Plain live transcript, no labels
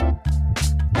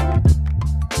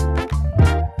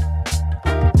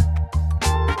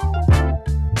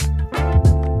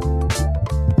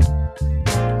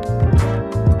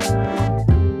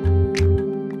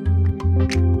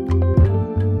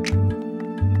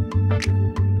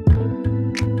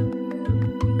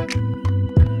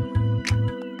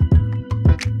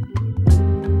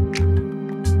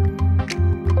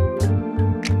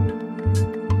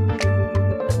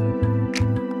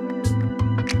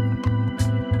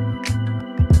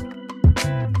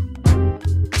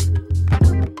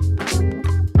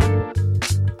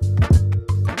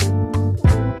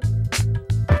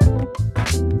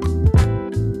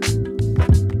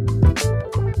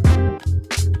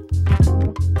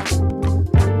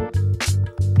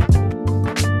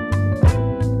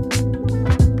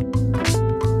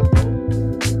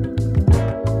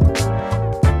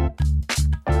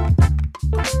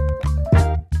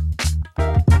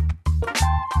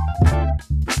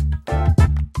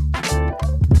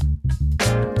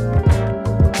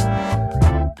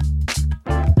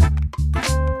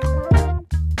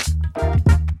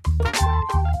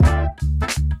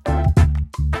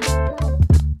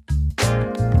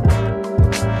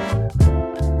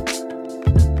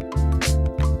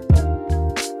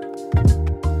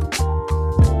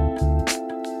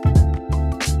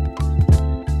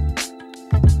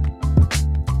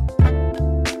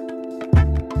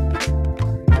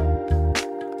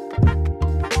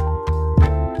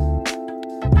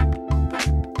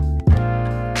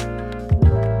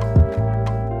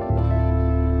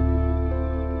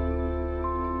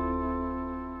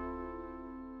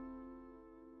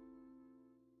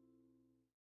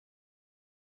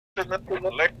Ladies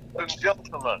and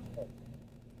gentlemen,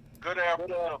 good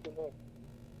afternoon.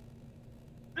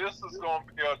 This is going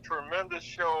to be a tremendous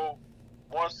show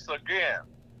once again.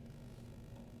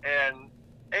 In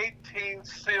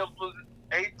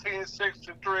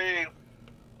 1863,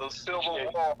 the Civil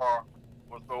War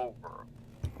was over.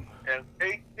 In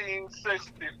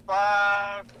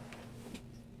 1865,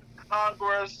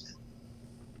 Congress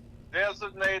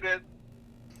designated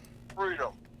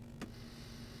freedom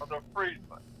for the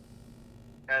freedmen.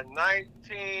 In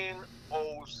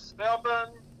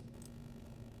 1907,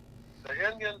 the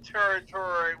Indian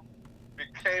Territory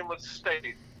became a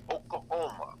state,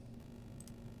 Oklahoma.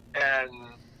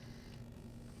 In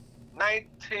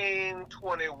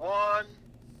 1921,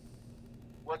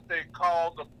 what they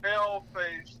called the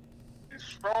Paleface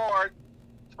destroyed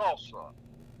Tulsa,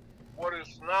 what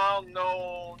is now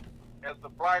known as the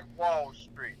Black Wall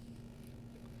Street.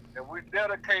 And we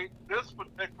dedicate this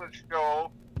particular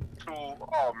show to,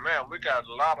 oh man, we got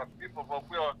a lot of people, but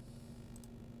we'll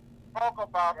talk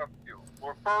about a few.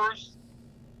 Well, first,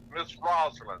 Miss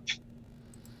Rosalind.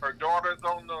 Her daughter's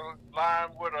on the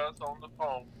line with us on the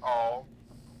phone call.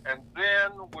 And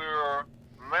then we're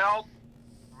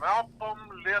Malcolm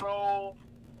Little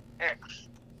X.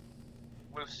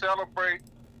 We'll celebrate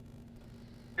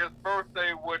his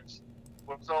birthday, which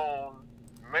was on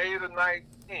May the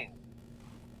 19th.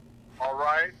 All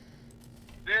right.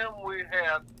 Then we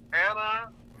had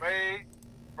Anna Mae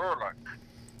Burlock.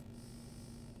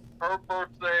 Her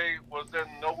birthday was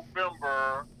in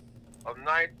November of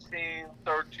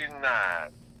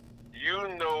 1939. You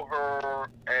know her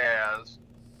as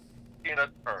Tina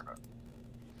Turner.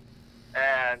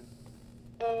 And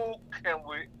who can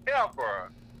we ever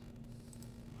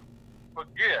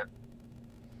forget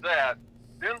that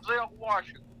Denzel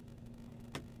Washington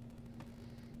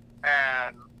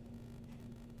and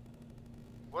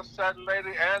what's that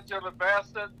lady, Angela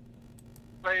Bassett,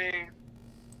 played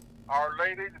Our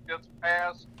Lady that just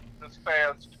passed this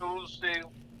past Tuesday.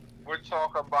 We're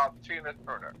talking about Tina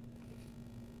Turner.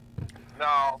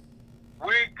 Now,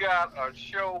 we got a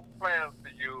show planned for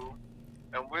you,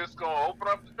 and we're just going to open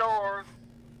up the doors.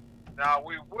 Now,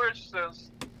 we wish,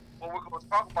 since what we're going to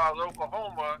talk about is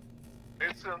Oklahoma, they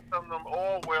sent some of them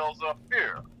oil wells up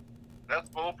here. That's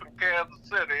both in Kansas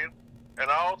City and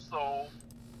also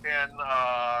in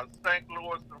St.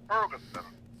 Louis and Ferguson.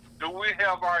 Do we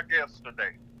have our guest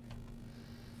today?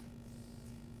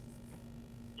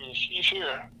 Yes, she's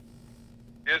here.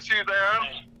 Is she there?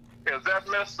 Is that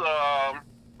Miss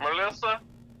Melissa?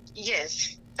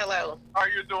 Yes. Hello. How are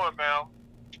you doing, ma'am?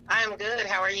 I'm good.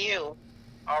 How are you?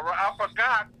 All right. I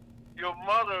forgot your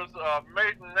mother's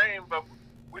maiden name, but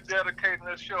we're dedicating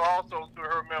this show also to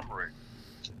her memory.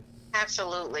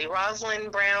 Absolutely.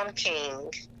 Rosalind Brown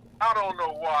King. I don't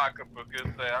know why I could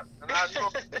forget that. And I know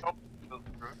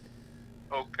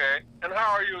okay. And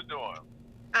how are you doing?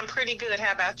 I'm pretty good.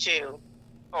 How about you?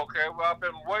 Okay, well, I've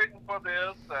been waiting for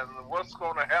this and what's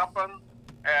going to happen.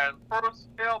 And first,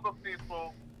 tell the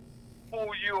people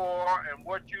who you are and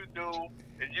what you do.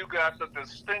 And you got the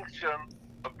distinction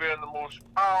of being the most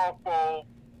powerful,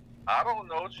 I don't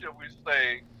know, should we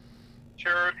say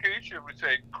Cherokee? Should we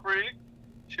say Cree?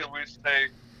 Should we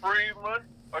say Freeman?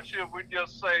 Or should we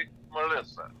just say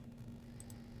Melissa?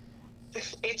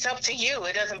 It's up to you.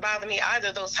 It doesn't bother me. Either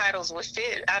of those titles would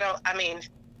fit.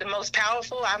 The most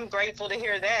powerful, I'm grateful to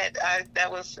hear that.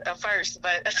 That was a first,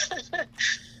 but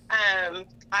I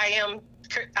am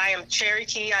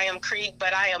Cherokee, I am Creek,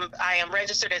 but I am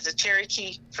registered as a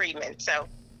Cherokee Freeman. So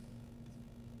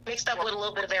mixed up with a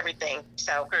little bit of everything.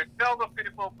 So okay, tell the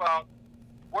people about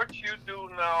what you do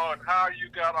now and how you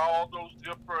got all those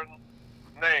different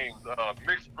names,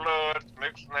 mixed bloods,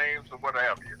 mixed names, or what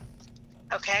have you.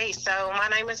 Okay, so my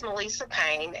name is Melissa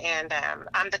Payne, and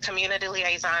I'm the community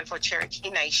liaison for Cherokee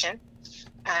Nation.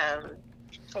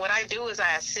 What I do is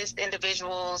I assist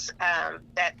individuals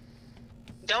that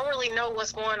don't really know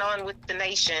what's going on with the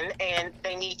nation and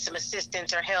they need some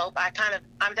assistance or help. I'm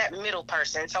that middle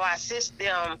person, so I assist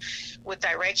them with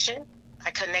direction. I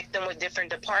connect them with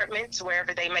different departments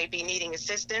wherever they may be needing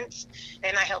assistance,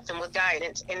 and I help them with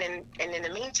guidance. And in the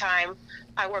meantime,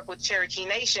 I work with Cherokee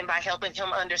Nation by helping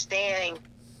him understand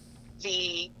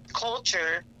the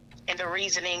culture and the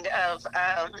reasoning of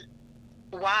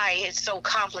why it's so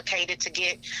complicated to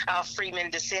get our Freeman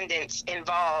descendants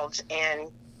involved and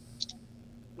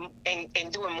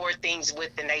doing more things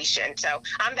with the nation. So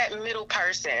I'm that middle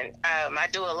person. I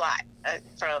do a lot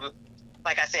from,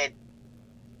 like I said,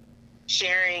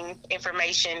 sharing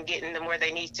information, getting them where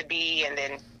they need to be, and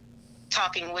then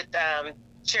talking with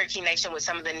Cherokee Nation with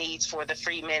some of the needs for the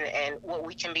freedmen and what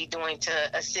we can be doing to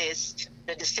assist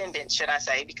the descendants, should I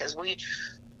say, because we're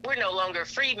no longer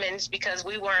freedmen because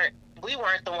we weren't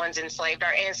the ones enslaved.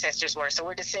 Our ancestors were, so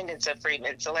we're descendants of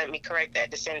freedmen. So let me correct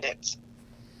that, descendants.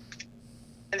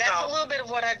 And that's a little bit of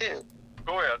what I do.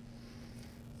 Go ahead.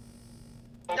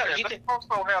 Okay, No, they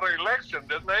also had an election,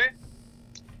 didn't they?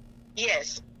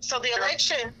 Yes. So the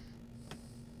election,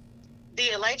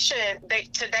 you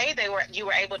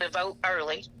were able to vote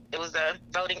early. It was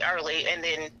voting early, and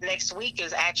then next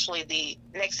Saturday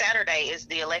is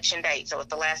the election date, so it's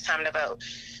the last time to vote.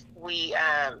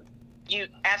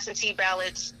 Absentee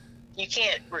ballots, you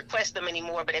can't request them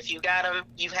anymore, but if you got them,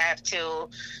 you have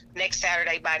till next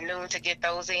Saturday by noon to get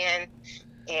those in.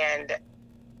 And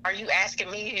are you asking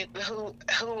me who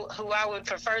I would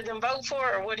prefer them vote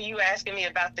for, or what are you asking me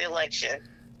about the election?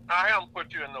 I haven't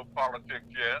put you in no politics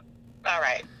yet. All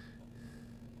right.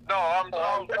 No, I'm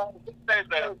going to say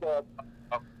that.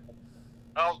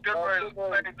 I was getting ready to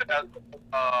say that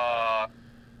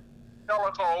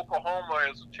Tellico, Oklahoma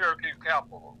is the Cherokee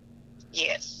capital.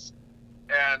 Yes.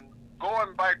 And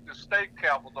going back to state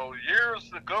capital, years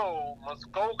ago,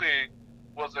 Muskogee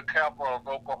was the capital of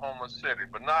Oklahoma City,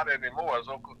 but not anymore. Of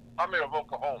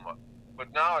Oklahoma,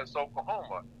 but now it's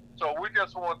Oklahoma. So we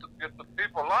just want to get the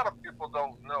people. A lot of people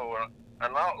don't know,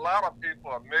 and a lot of people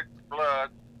are mixed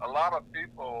blood. A lot of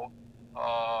people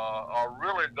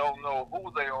really don't know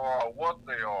who they are or what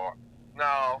they are.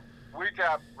 Now we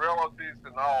got relatives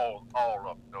in all of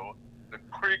them, though. The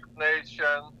Cree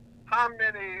Nation. How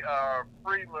many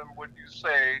freedmen would you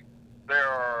say there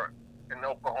are in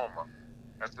Oklahoma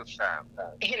at this time?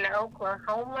 In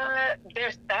Oklahoma,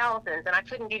 there's thousands, and I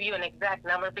couldn't give you an exact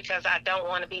number because I don't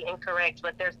want to be incorrect,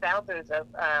 but there's thousands of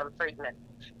freedmen.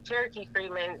 Cherokee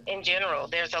freedmen in general.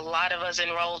 There's a lot of us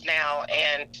enrolled now,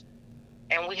 and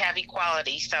we have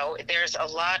equality. So there's a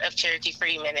lot of Cherokee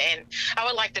freedmen. And I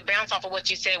would like to bounce off of what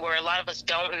you said, where a lot of us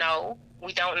don't know.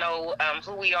 We don't know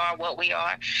who we are, what we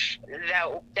are.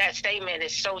 That statement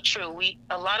is so true.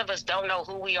 A lot of us don't know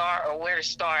who we are or where to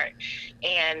start.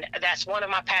 And that's one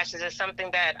of my passions. It's something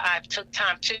that I've took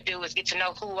time to do, is get to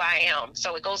know who I am.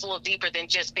 So it goes a little deeper than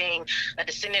just being a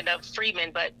descendant of freedmen,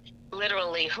 but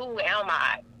literally, who am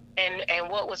I? And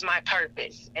what was my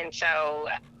purpose? And so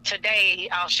today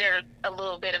I'll share a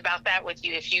little bit about that with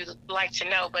you if you'd like to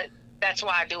know, but that's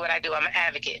why I do what I do. I'm an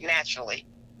advocate, naturally.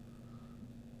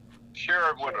 Share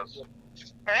it with us.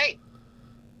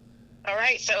 All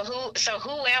right. So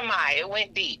who am I? It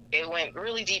went deep. It went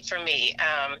really deep for me.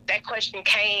 That question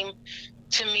came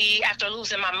to me after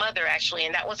losing my mother, actually,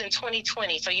 and that was in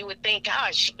 2020. So you would think,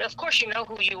 gosh, of course you know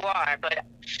who you are, but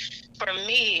for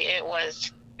me it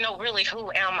was, no, really,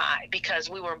 who am I? Because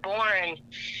we were born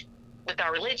with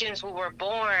our religions, we were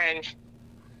born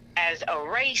as a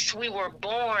race, we were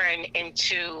born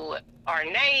into our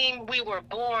name, we were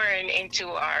born into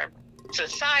our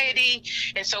society,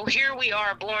 and so here we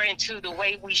are, born into the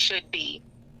way we should be,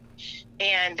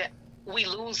 and we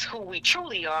lose who we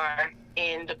truly are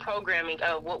in the programming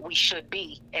of what we should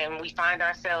be, and we find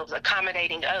ourselves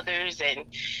accommodating others and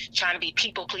trying to be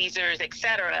people pleasers,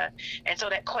 etc. And so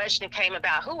that question came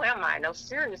about, who am I? No,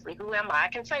 seriously, who am I? I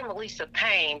can say Melissa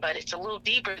Payne, but it's a little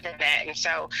deeper than that. And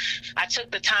so I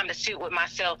took the time to sit with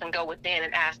myself and go within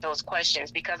and ask those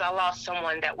questions, because I lost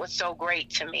someone that was so great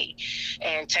to me,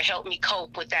 and to help me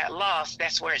cope with that loss,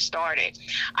 that's where it started.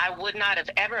 I would not have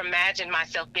ever imagined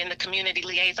myself being the community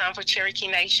liaison for Cherokee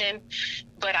Nation,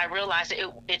 but I realized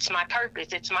it's my purpose,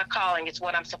 it's my calling, it's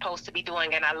what I'm supposed to be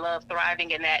doing, and I love thriving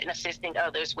in that and assisting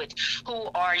others with who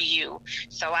are you.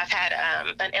 So I've had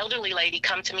an elderly lady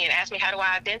come to me and ask me, how do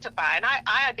I identify? And I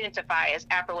identify as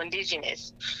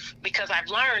Afro-Indigenous, because I've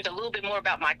learned a little bit more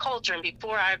about my culture, and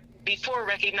before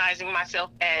recognizing myself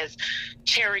as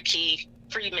Cherokee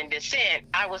freedman descent,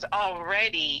 I was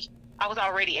already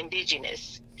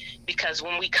Indigenous, because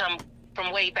when we come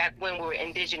from way back when we were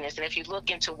Indigenous, and if you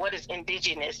look into what is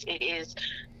Indigenous, it is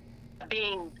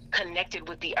being connected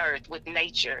with the earth, with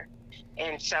nature.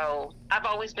 And so I've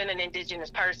always been an Indigenous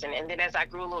person. And then as I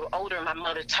grew a little older, my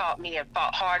mother taught me and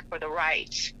fought hard for the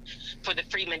rights for the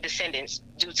freedmen descendants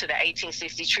due to the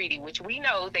 1860 treaty, which we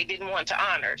know they didn't want to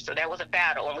honor. So that was a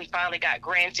battle, and we finally got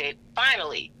granted,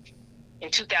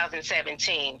 in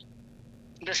 2017,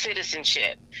 the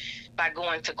citizenship by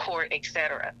going to court,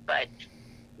 etc. But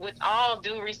with all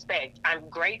due respect, I'm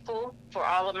grateful for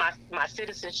all of my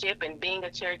citizenship and being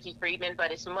a Cherokee freedman,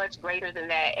 but it's much greater than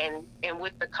that. And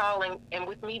with the calling, and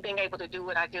with me being able to do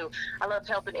what I do, I love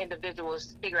helping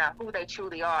individuals figure out who they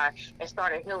truly are and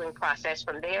start a healing process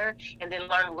from there, and then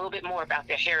learn a little bit more about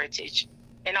their heritage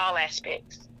in all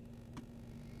aspects.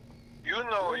 You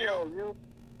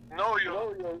know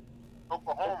you,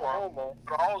 Oklahoma,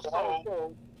 but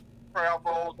also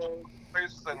travel to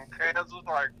places in Kansas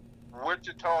like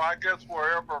Wichita, I guess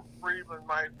wherever freedmen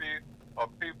might be, or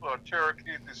people of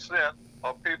Cherokee descent,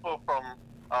 or people from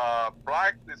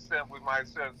black descent, we might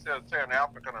say, instead of saying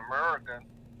African American.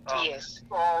 Yes.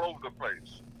 All over the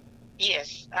place.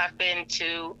 Yes, I've been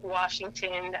to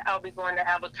Washington. I'll be going to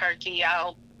Albuquerque.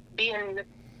 I'll be in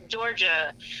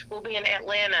Georgia. We'll be in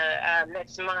Atlanta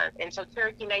next month. And so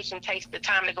Cherokee Nation takes the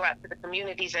time to go out to the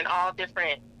communities in all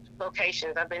different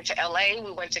locations. I've been to LA.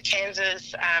 We went to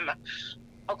Kansas,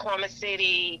 Oklahoma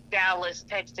City, Dallas,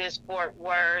 Texas, Fort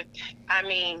Worth. I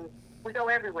mean, we go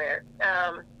everywhere.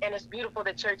 And it's beautiful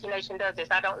that Cherokee Nation does this.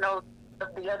 I don't know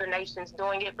of the other nations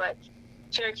doing it, but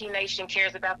Cherokee Nation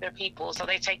cares about their people, so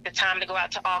they take the time to go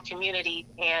out to all communities,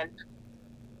 and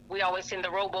we always send the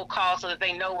robocall so that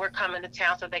they know we're coming to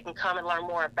town so they can come and learn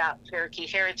more about Cherokee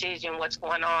heritage and what's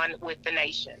going on with the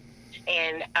nation.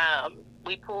 And I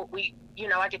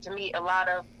get to meet a lot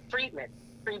of freedmen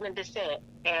descent,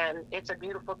 and it's a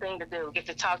beautiful thing to do. Get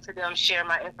to talk to them, share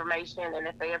my information, and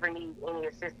if they ever need any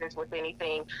assistance with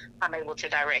anything, I'm able to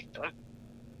direct them.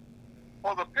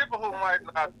 For the people who might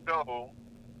not know,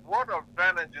 what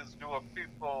advantages do a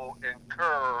people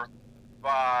incur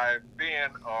by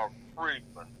being a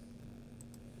freedman?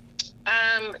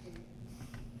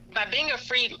 By being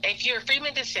if you're a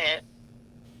freedman descent,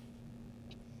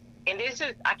 and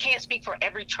I can't speak for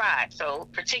every tribe, so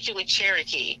particularly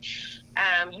Cherokee,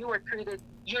 you're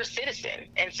a citizen.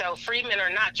 And so freedmen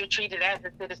or not, you're treated as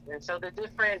a citizen. So the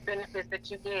different benefits that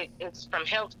you get, it's from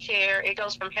healthcare. It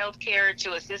goes from healthcare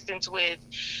to assistance with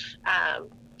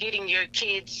getting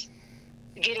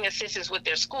assistance with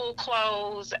their school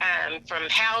clothes, from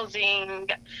housing,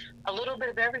 a little bit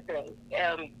of everything.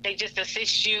 They just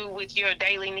assist you with your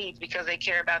daily needs because they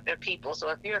care about their people. So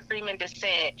if you're a freedman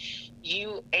descent,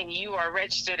 you are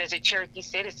registered as a Cherokee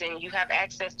citizen, you have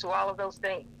access to all of those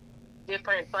things.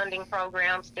 Different funding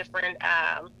programs, they've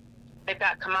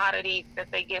got commodities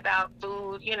that they give out,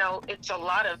 food, it's a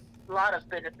lot of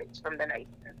benefits from the nation.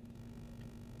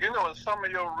 And some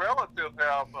of your relatives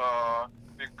have,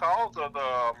 because of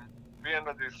being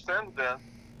a descendant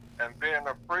and being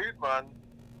a freedman,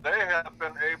 they have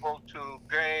been able to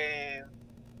gain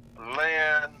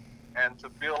land and to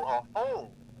build a home.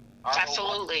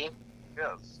 Absolutely.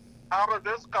 Yes. How did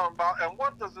this come about, and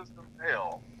what does this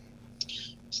entail?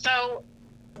 So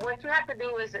what you have to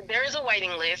do is there is a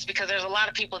waiting list because there's a lot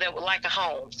of people that would like a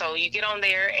home. So you get on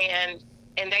there and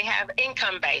they have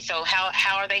income base. So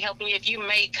how are they helping you? If you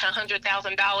make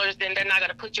 $100,000, then they're not going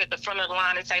to put you at the front of the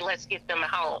line and say, let's get them a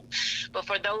home. But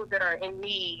for those that are in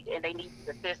need and they need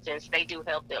assistance, they do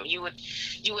help them. You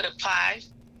would apply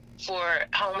for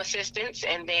home assistance,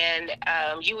 and then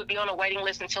you would be on a waiting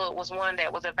list until it was one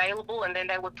that was available, and then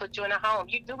they would put you in a home.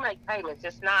 You do make payments.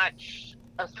 It's not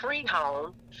a free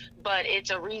home, but it's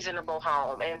a reasonable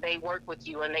home, and they work with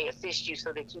you and they assist you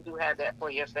so that you do have that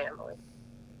for your family.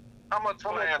 How much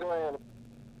land?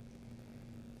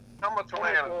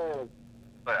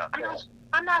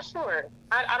 I'm not sure.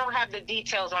 I don't have the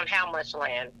details on how much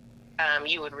land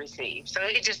you would receive. So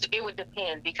it would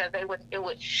depend, because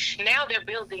now they're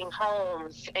building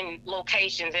homes in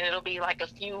locations, and it'll be like a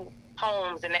few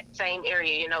homes in that same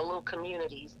area, little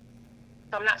communities.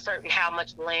 So I'm not certain how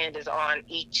much land is on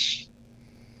each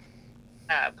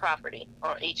property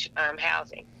or each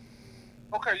housing.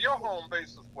 Okay, your home base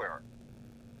is where?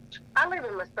 I live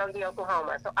in Muskogee,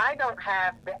 Oklahoma, so I don't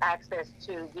have the access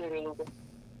to getting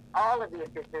all of the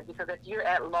assistance, because if you're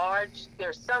at large,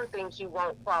 there's some things you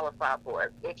won't qualify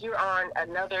for. If you're on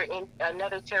another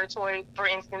territory, for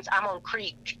instance, I'm on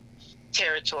Creek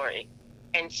territory,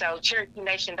 and so Cherokee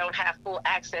Nation don't have full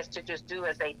access to just do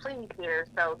as they please here,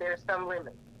 so there's some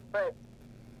limits. But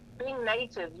being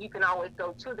native, you can always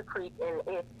go to the Creek, and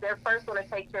if they're first going to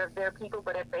take care of their people,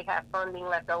 but if they have funding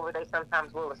left over, they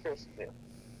sometimes will assist you.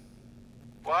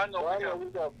 Well, I know we have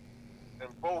in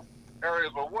both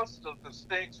areas, but what's the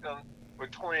distinction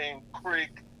between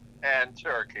Creek and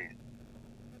Cherokee,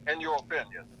 in your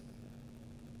opinion?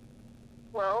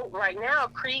 Well, right now,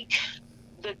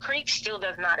 the Creek still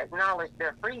does not acknowledge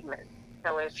their freedmen.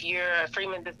 So if you're a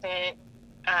freedman descent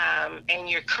and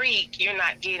you're Creek, you're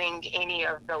not getting any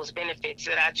of those benefits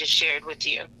that I just shared with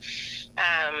you.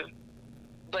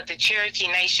 But the Cherokee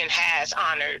Nation has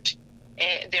honored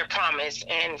their promise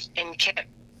and kept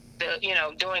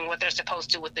doing what they're supposed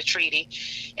to with the treaty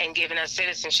and giving us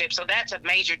citizenship. So that's a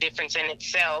major difference in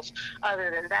itself.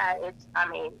 Other than that,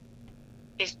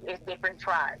 it's different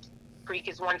tribes. Creek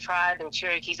is one tribe and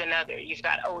Cherokee's another. You've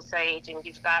got Osage, and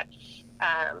you've got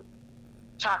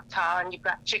Choctaw, and you've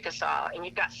got Chickasaw, and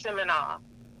you've got Seminole.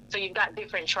 So you've got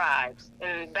different tribes,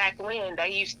 and back when they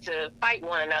used to fight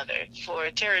one another for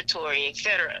territory,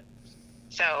 etc.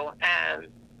 So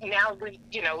now we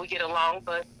get along,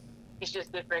 but it's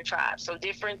just different tribes. So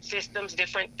different systems,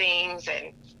 different things,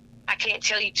 and I can't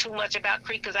tell you too much about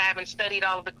Creek because I haven't studied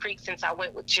all of the Creek since I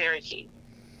went with Cherokee.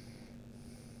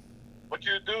 But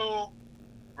you do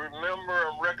remember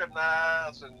and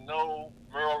recognize and know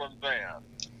Marilyn Van.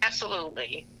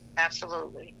 Absolutely.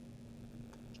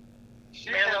 She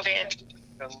Marilyn has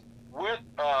Van. with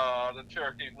the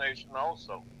Cherokee Nation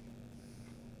also.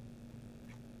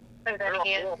 Say that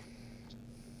again.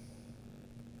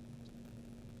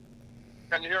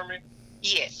 Can you hear me?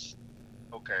 Yes.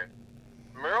 Okay.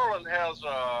 Maryland has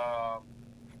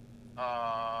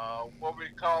what we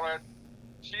call it.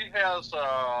 She has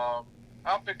I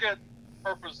forget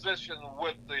her position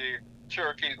with the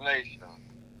Cherokee Nation.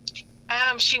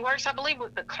 She works, I believe,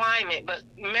 with the climate, but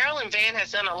Marilyn Van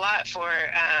has done a lot for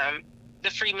the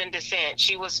Freeman descent.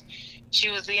 She was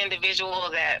the individual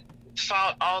that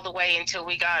fought all the way until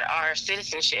we got our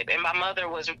citizenship, and my mother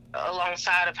was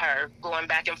alongside of her going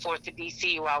back and forth to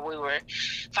DC while we were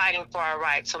fighting for our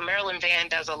rights. So Marilyn Van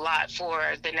does a lot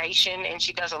for the nation, and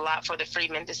she does a lot for the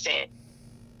Freeman descent.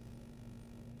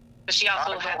 But she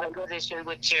also has a position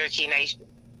with Cherokee Nation.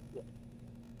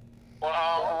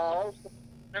 Well,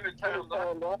 many times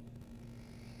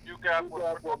you got what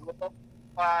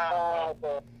 5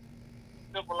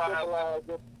 civilized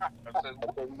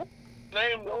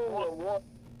name the one.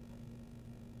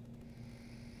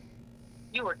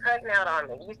 You were cutting out on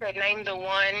me. You said name the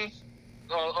one.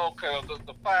 Okay,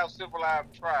 the 5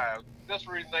 civilized tribes. Just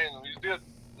rename them. You did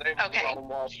name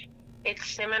them. It's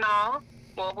Seminole.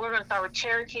 Well, we're going to start with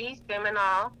Cherokee,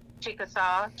 Seminole,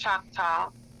 Chickasaw,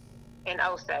 Choctaw, and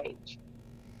Osage.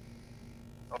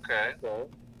 Okay.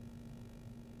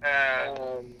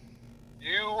 And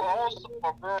you also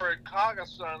are very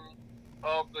cognizant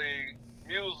of the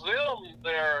museum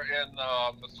there in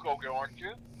Muskogee, aren't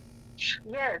you?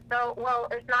 Yeah, so, well,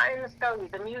 it's not in Muskogee.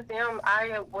 The museum,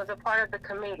 I was a part of the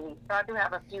committee, so I do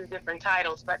have a few different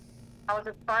titles, but I was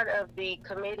a part of the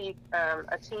committee,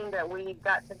 a team that we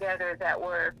got together that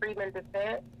were Freeman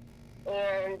descent,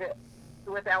 and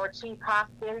with our Chief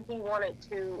Hoskin, he wanted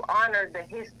to honor the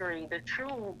history, the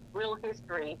true, real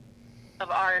history of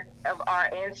our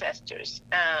ancestors.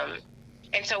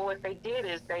 And so what they did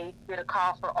is they did a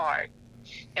call for art.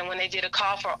 And when they did a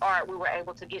call for art, we were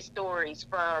able to get stories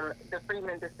from the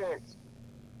Freeman descent,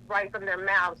 right from their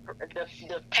mouths,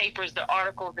 the papers, the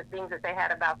articles, the things that they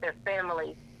had about their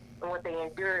family and what they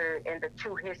endured and the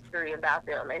true history about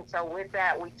them. And so with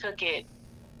that, we took it,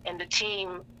 and the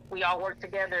team, we all worked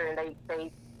together, and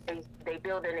they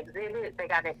built an exhibit. They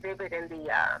got an exhibit in the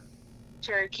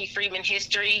Cherokee Freeman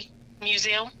History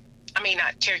Museum. I mean,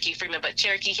 not Cherokee Freeman, but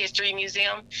Cherokee History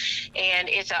Museum. And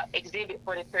it's an exhibit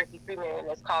for the Cherokee Freeman, and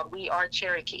it's called We Are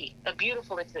Cherokee, a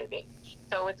beautiful exhibit.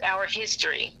 So it's our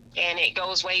history, and it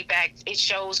goes way back. It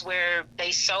shows where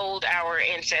they sold our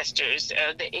ancestors.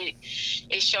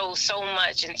 It shows so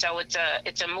much, and so it's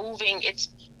a moving. It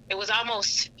was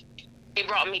almost. It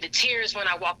brought me to tears when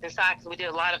I walked inside because we did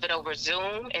a lot of it over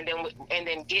Zoom, and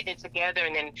then getting it together,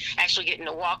 and then actually getting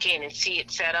to walk in and see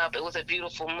it set up. It was a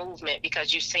beautiful movement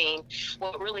because you've seen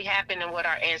what really happened and what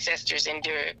our ancestors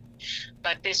endured.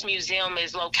 But this museum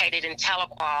is located in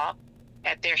Tahlequah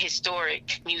at their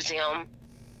historic museum,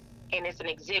 and it's an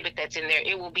exhibit that's in there.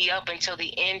 It will be up until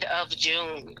the end of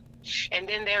June, and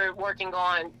then they're working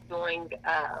on doing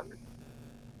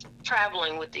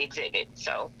traveling with the exhibit,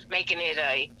 so making it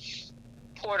a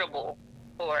portable,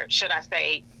 or should I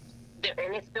say,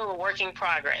 and it's still a work in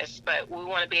progress, but we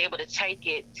want to be able to take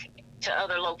it to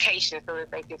other locations so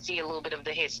that they can see a little bit of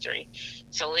the history.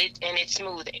 So it's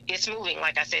moving.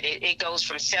 Like I said, it goes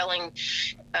from selling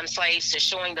slaves to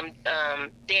showing them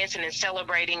dancing and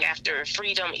celebrating after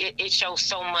freedom. It shows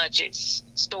so much. It's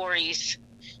stories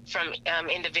from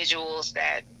individuals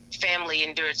that family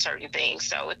endured certain things.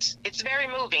 So it's very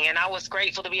moving, and I was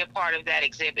grateful to be a part of that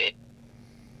exhibit.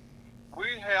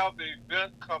 We have the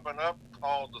event coming up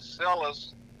called the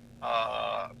Salis,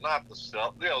 the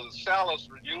Salis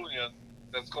reunion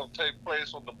that's going to take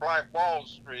place on the Black Wall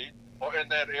Street or in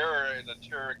that area in the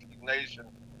Cherokee Nation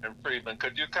in Freeman.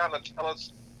 Could you kind of tell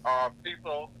us,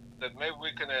 people, that maybe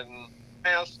we can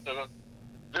enhance the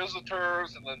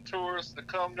visitors and the tourists to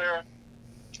come there?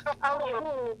 So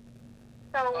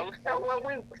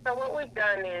what we've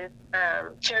done is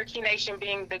Cherokee Nation,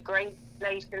 being the great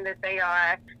nation that they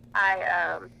are,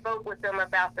 I spoke with them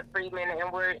about the Freeman, and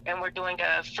we're doing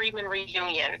a Freeman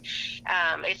reunion.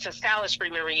 It's a Salis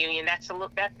Freeman reunion. That's my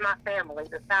family,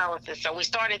 the Salises. So we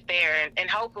started there, and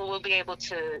hopefully we'll be able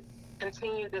to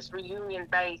continue this reunion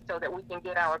base so that we can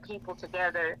get our people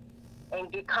together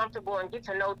and get comfortable and get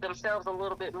to know themselves a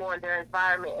little bit more in their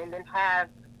environment, and then have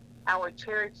our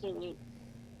Cherokee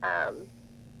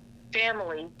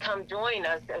family come join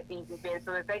us at these events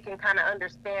so that they can kind of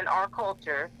understand our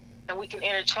culture and we can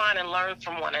intertwine and learn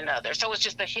from one another. So it's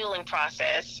just a healing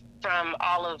process from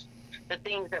all of the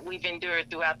things that we've endured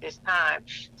throughout this time.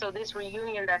 So this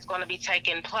reunion that's going to be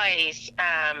taking place,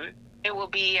 it will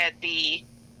be at the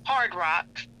Hard Rock,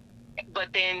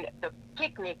 but then the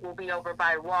picnic will be over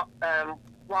by Wall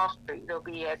Street. It'll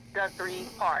be at Guthrie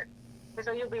Park. And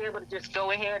so you'll be able to just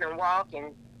go ahead and walk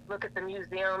and look at the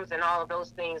museums and all of those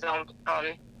things on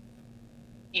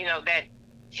that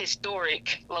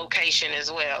historic location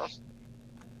as well.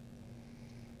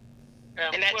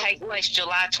 And that takes place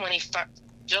July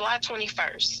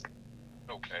 21st.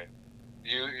 Okay.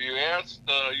 You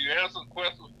answered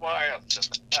questions before I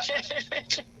answered.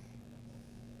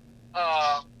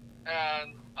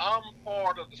 And I'm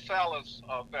part of the Salas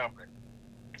family.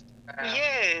 And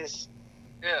Yes.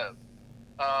 yes.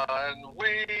 And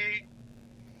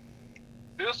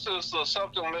this is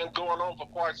something that's been going on for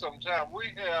quite some time.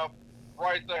 We have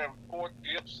right there in Fort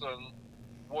Gibson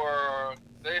where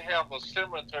they have a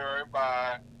cemetery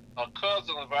by a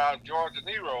cousin of ours, George De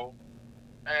Niro,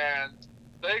 and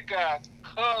they got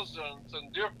cousins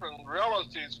and different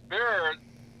relatives buried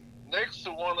next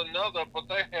to one another, but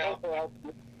they have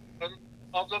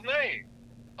of the name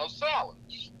of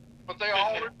Salas. But they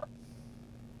all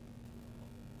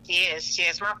Yes.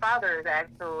 My father is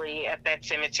actually at that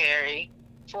cemetery,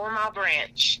 4 Mile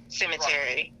Branch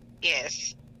Cemetery. Right.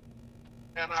 Yes.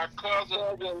 And our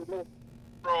cousin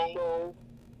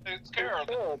takes care of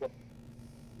it.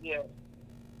 Yes.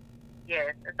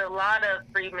 Yes. There's a lot of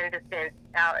freedmen descent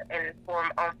out on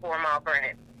 4 Mile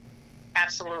Branch.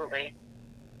 Absolutely.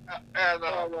 And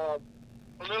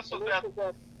Melissa, that is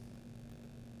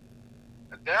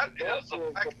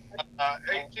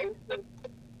 18.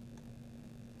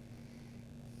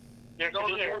 Yes,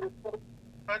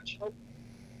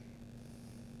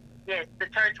 yes, the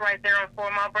church right there on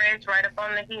 4 Mile Branch, right up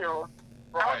on the hill.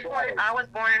 Right. I was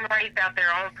born and raised out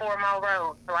there on 4 Mile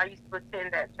Road, so I used to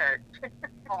attend that church.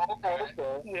 Oh,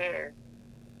 okay. Yes.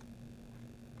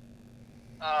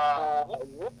 I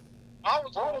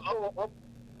was going to a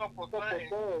couple of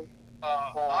things.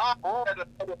 I had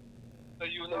the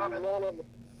United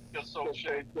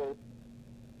Association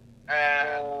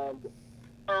and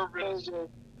service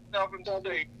 7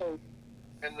 states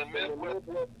in the Midwest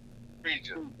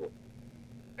region.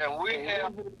 And we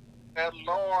have at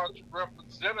large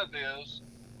representatives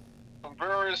from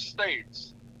various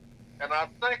states. And I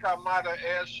think I might have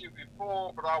asked you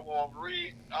before, but I'll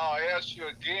ask you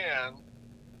again.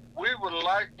 We would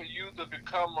like for you to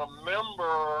become a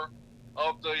member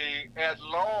of the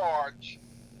at-large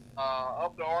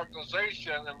of the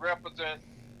organization and represent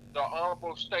the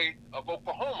honorable state of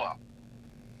Oklahoma.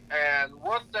 And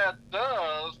what that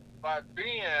does by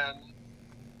being,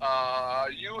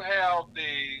 you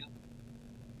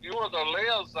are the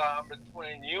liaison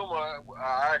between UMA,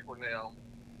 our acronym,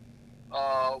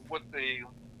 with the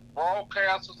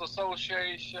Broadcasters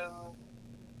Association,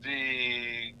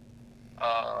 the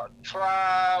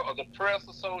Tribe or the Press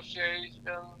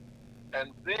Association,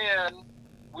 and then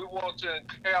we want to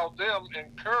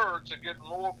encourage to get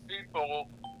more people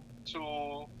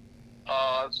to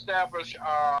establish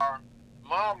our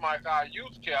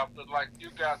youth chapter. Like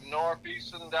you got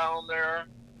Northeastern down there,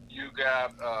 you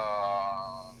got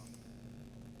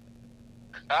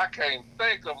I can't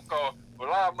think of because a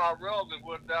lot of my relatives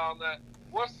went down there.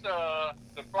 What's the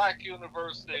Black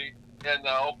University in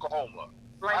Oklahoma?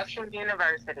 Langston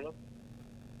University.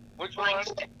 Which one?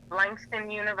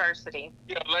 Langston University.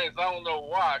 Yeah, Langston. I don't know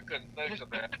why I couldn't think of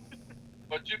that.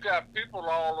 But you got people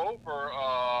all over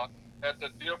at the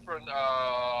different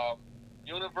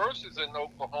universities in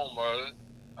Oklahoma.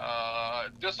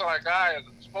 Just like I had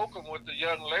spoken with the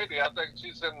young lady, I think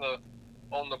she's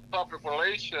on the public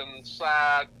relations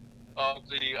side of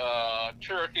the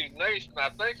Cherokee Nation. I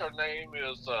think her name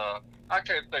is I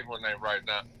can't think of her name right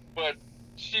now, but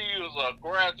she is a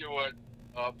graduate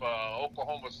of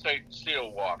Oklahoma State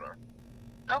Stillwater.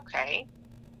 Okay.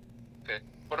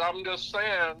 But I'm just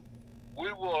saying,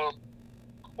 we will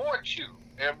court you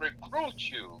and recruit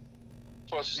you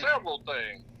for several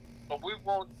things, but we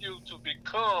want you to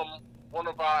become one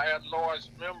of our at-large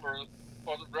members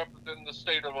for representing the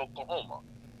state of Oklahoma.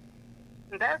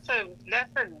 That's a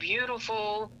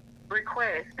beautiful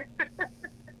request.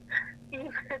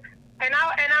 And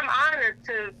I'm honored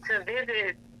to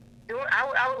visit.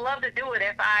 I would love to do it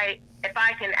if I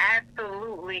can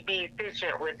absolutely be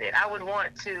efficient with it. I would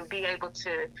want to be able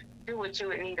to do what you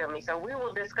would need of me. So we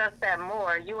will discuss that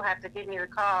more. You will have to give me the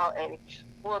call, and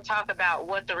we'll talk about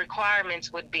what the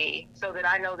requirements would be, so that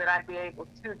I know that I'd be able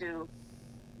to do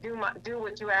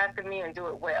what you asked of me and do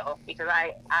it well, because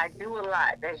I do a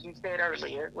lot, as you said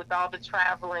earlier, with all the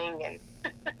traveling and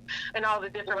and all the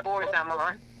different boards I'm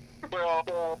on.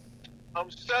 Well, I'm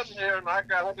sitting here and I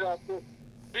got this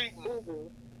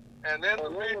meeting, and then the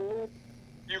meeting,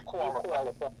 you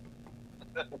qualify.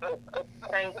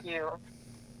 Thank you.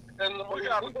 And we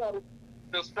got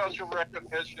the special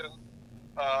recognition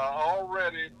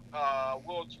already.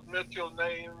 We'll submit your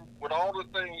name with all the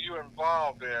things you're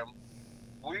involved in.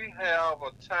 We have a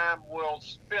time well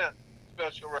spent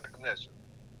special recognition.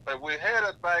 But we had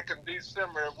it back in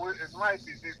December. It might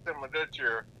be December this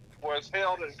year, where it's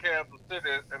held in Kansas City.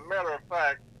 As a matter of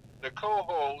fact, the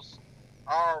co-host,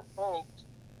 our folks,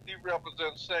 he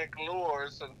represents St.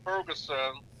 Louis and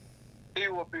Ferguson. He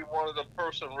will be one of the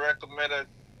person recommended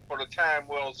for the time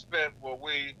well spent, where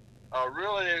we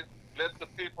really let the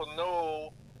people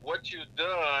know what you've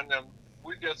done. And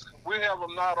we have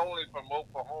them not only from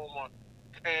Oklahoma,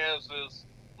 Kansas,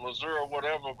 Missouri,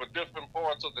 whatever, but different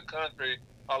parts of the country.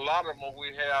 A lot of them,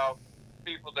 we have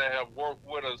people that have worked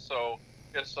with us. So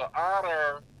it's an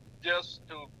honor just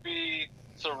to be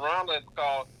surrounded,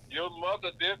 because your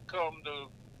mother did come to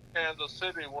Kansas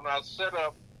City when I set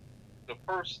up the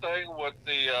first thing with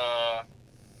the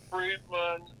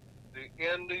freedmen, the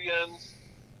Indians,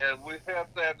 and we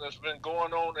have that, and it's been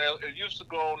going on. It used to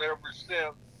go on ever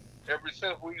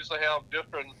since we used to have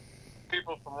different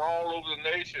people from all over the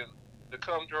nation to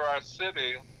come to our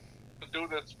city to do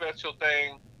this special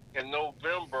thing in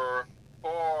November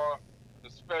for the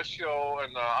special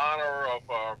and the honor of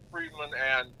freedmen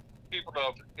and people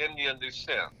of Indian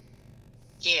descent.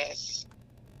 Yes.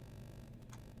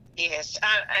 Yes,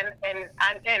 and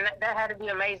that had to be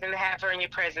amazing to have her in your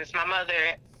presence. My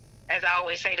mother, as I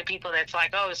always say to people, that's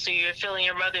like, oh, so you're filling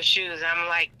your mother's shoes. I'm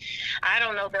like, I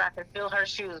don't know that I can fill her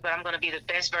shoes, but I'm going to be the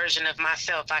best version of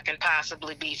myself I can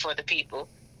possibly be for the people.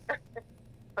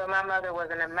 But my mother was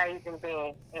an amazing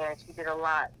being, and she did a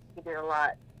lot. She did a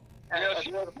lot. A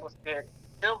beautiful spirit.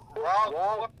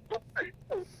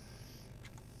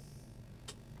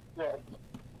 Yes.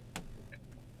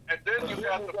 And then you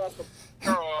got the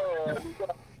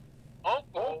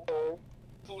uncle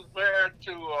who's married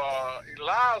to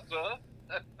Eliza.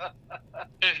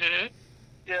 Mm-hmm.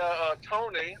 Yeah,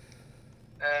 Tony.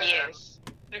 And yes.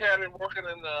 She had him working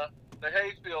in the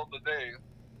hayfield today.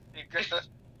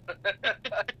 And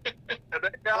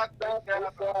they got a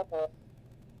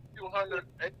few hundred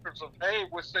acres of hay,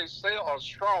 which they sell, or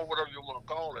straw, whatever you want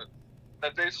to call it,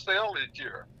 that they sell each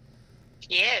year.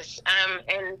 Yes.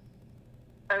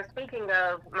 And speaking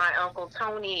of my uncle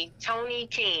Tony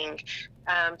King,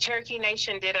 Cherokee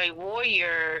Nation did a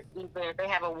warrior event. They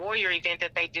have a warrior event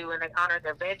that they do, and they honor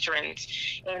their veterans.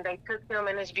 And they took him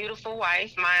and his beautiful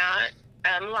wife, my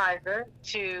aunt Liza,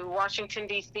 to Washington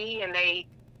D.C. and they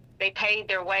paid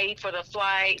their way for the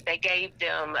flight. They gave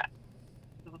them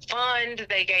fund.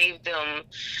 They gave them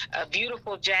a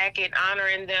beautiful jacket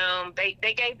honoring them. They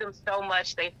gave them so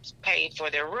much. They paid for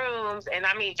their rooms, and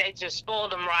I mean, they just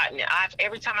spoiled them rotten.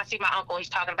 Every time I see my uncle, he's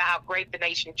talking about how great the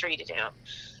nation treated him.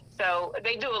 So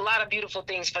they do a lot of beautiful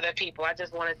things for their people. I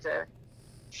just wanted to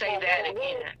say that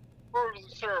again. Where was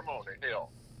the ceremony held?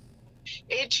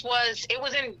 It was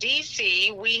in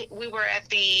D.C. We were at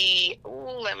the,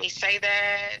 let me say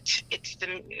that. It's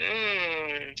the,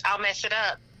 I'll mess it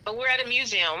up. But we're at a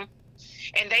museum,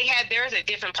 and there's a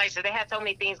different places. They had so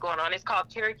many things going on. It's called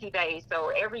Cherokee Days. So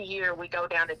every year we go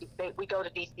to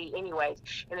D.C. anyways,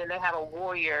 and then they have a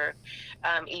warrior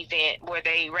event where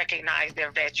they recognize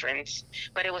their veterans.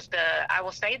 But it was I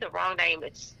will say the wrong name.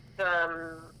 It's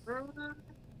I'm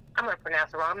going to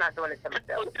pronounce it wrong. I'm not doing it to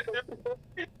myself.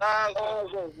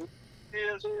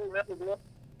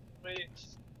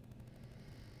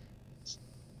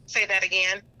 Say that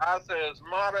again. I said, as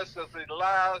modest as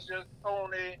Elijah,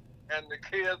 Tony, and the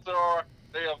kids are,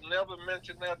 they have never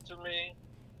mentioned that to me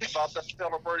about that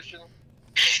celebration.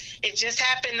 It just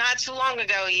happened not too long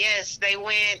ago. Yes, they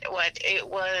went, it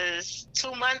was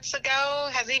 2 months ago?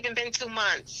 Has it even been 2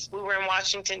 months? We were in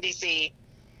Washington, D.C.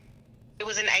 It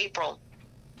was in April.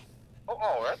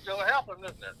 Oh, that just happened,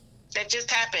 isn't it? That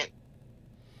just happened.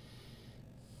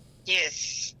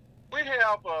 Yes. We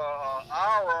have an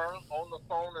hour on the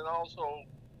phone, and also,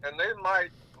 and they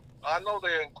might, I know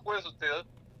they're inquisitive,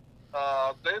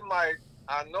 I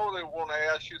know they want to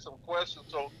ask you some questions,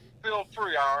 so feel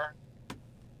free, Ira.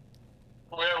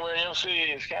 Well, you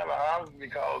see, it's kind of hard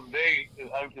because they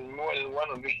is more than one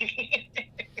of me.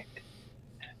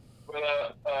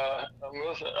 But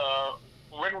listen,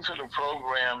 welcome to the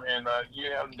program, and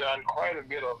you have done quite a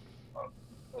bit of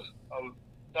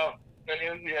stuff,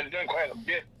 and you have done quite a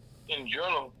bit in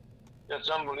general. That's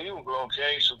unbelievable.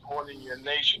 Okay, supporting your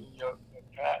nation, well,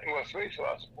 first of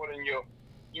all, supporting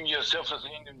yourself as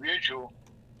an individual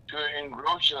to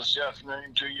engross yourself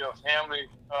into your family,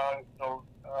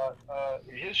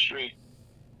 history.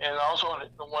 And also,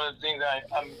 one of the things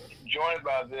I'm enjoying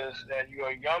about this that you're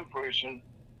a young person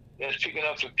that's picking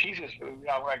up the pieces,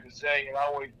 I like to say, and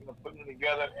always putting them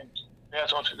together and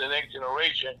pass on to the next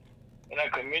generation. And I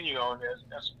commend you on this.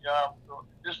 That's a job.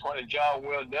 At this point, a job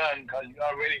well done because you're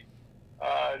already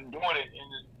doing it,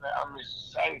 and I'm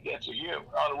excited to hear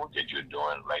all the work that you're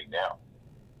doing right now.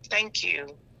 Thank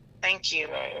you. Thank you.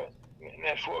 And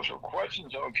then for some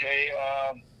questions, okay.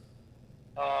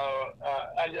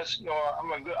 I just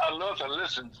I love to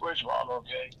listen. First of all,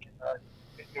 okay.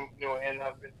 And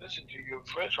I've been listening to you.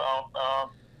 First of all,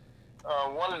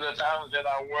 one of the times that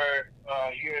I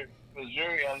were here in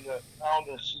Missouri, I'm the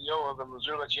founder and CEO of the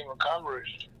Missouri Chamber of Commerce,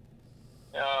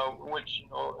 which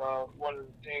one of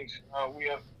the things we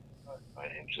are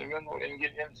instrumental in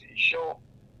getting into the show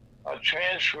a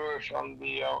transfer from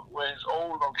the his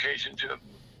old location to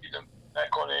get them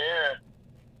back on the air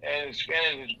and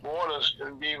expanding his borders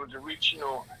to be able to reach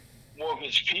more of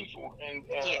his people and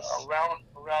Yes.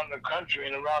 around the country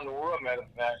and around the world. Matter of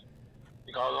fact,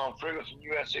 because on Ferguson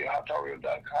USA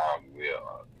HotTalkRadio.com we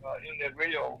are in that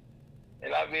video,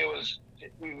 and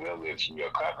we will be able to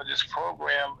copy this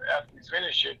program after we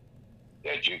finish it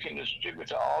that you can distribute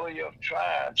to all of your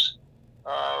tribes.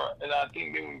 And I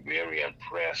think they were very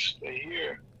impressed to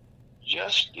hear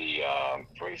just the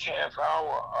first half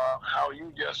hour of how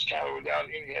you just kind of without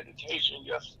any hesitation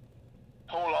just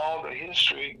told all the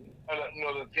history,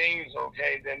 the things,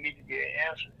 okay, that need to be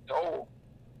answered, told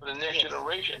for the next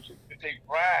generation to take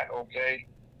pride, okay,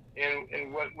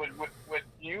 in what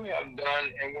you have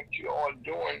done and what you are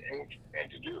doing and what you plan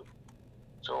to do.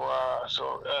 So as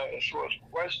far as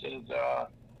questions,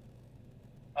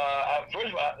 first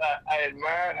of all, I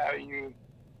admired how you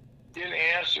didn't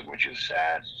answer with your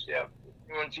sidestep.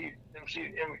 You want to see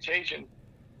the invitation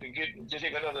to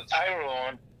take another title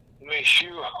on to make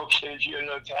sure, okay, that you have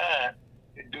no time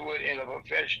to do it in a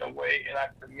professional way, and I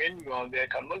commend you on that.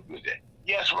 Come look with that.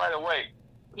 Yes, right away.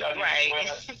 Right.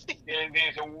 And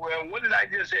then say, well, what did I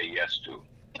just say yes to?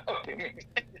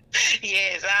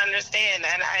 Yes, I understand,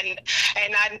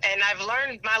 and I've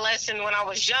learned my lesson when I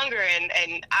was younger,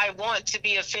 and I want to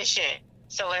be efficient.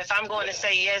 So if I'm going to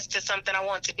say yes to something, I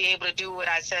want to be able to do what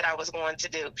I said I was going to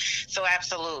do. So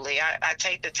absolutely, I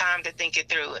take the time to think it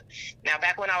through. Now,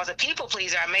 back when I was a people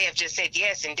pleaser, I may have just said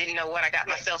yes and didn't know what I got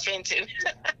myself into.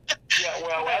 Yeah,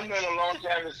 well, I've been a long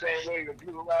time the same way. The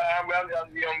people, I'd rather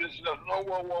be on this stuff. No,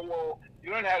 whoa. You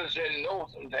don't have to say no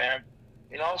sometimes.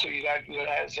 And also, you got to learn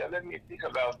how to say, let me think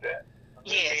about that.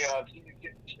 Yes.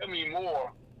 Tell me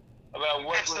more about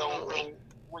what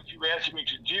you asked me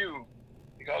to do.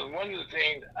 Because one of the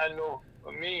things I know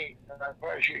for me, and I'm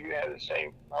pretty sure you have the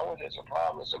same, I want that's a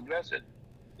problem, it's a blessing,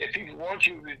 that people want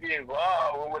you to be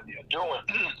involved with what you're doing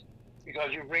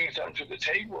because you bring something to the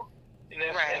table. And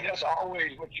that's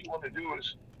always what you want to do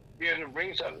is be able to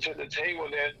bring something to the table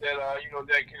that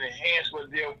can enhance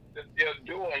what they're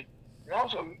doing. And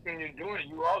also, when you're doing it,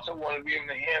 you also want to be able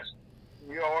to enhance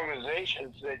your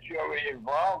organizations that you're already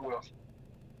involved with.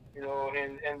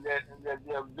 And that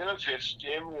there are benefits to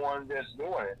everyone that's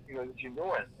doing it, that you're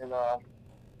doing. And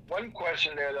one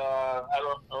question that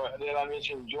that I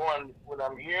mentioned, John, what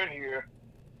I'm hearing here,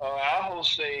 I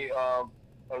host a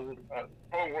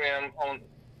program on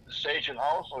the station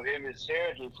also every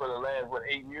Saturday for the last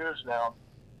 8 years now.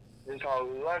 It's called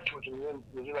Lunch with the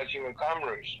Missouri Chamber of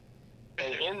Commerce.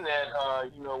 And in that,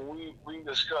 we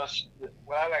discuss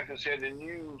what I like to say the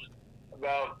news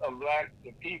about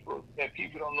the people that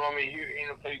people don't normally hear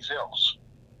anyplace else.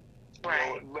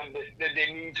 Right. But that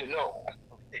they need to know.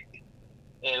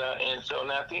 And so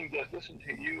I think that listening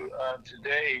to you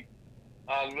today,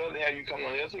 I'd love to have you come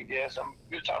on as a guest.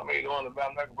 We'll talk later on about,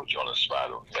 I'm not going to put you on the spot,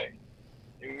 okay?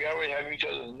 And we already have each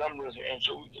other's numbers, and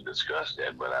so we can discuss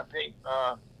that. But I think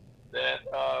that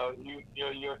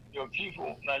your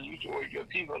people, not you, your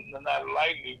people, not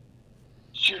likely,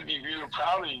 should be really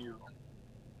proud of you.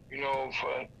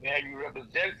 For how you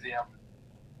represent them,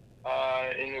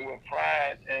 and with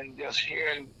pride, and just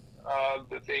hearing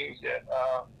the things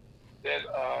that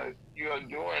you are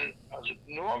doing.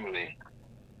 Normally,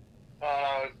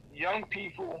 young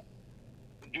people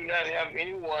do not have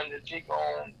anyone to take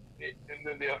on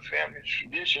their family's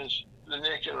traditions to the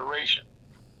next generation.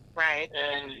 Right.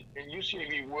 And you seem to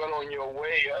be well on your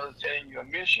way, understanding your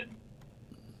mission,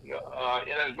 and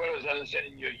as well as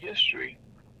understanding your history.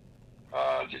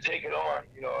 to take it on.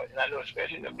 And I know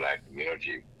especially in the black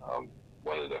community,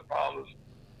 one of the problems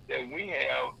that we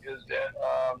have is that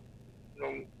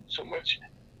so much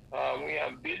we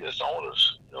have business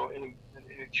owners, in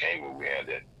the chamber we have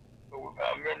that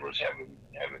our members having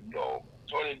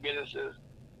toilet businesses,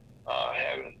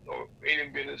 having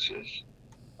creative businesses,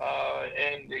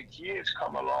 and the kids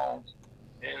come along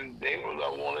and they will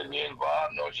want to be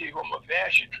involved. See from a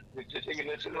fashion, to take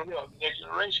it to the next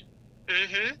generation.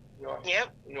 Mm-hmm. Yep.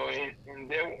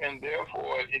 And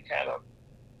therefore it kind of,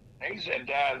 I hate to say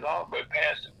dies off, but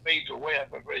fades away. I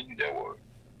prefer to use that word.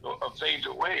 Fades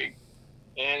away,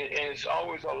 and it's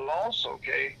always a loss,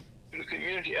 okay, to the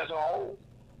community as a whole.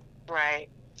 Right.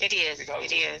 It is.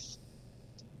 Because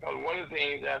Because one of the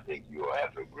things I think you will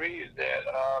have to agree is that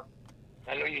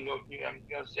I know you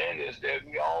understand this, that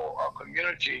we all are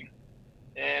community,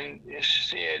 and it's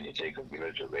said you take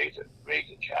community to raise a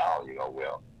child.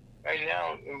 Well, right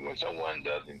now when someone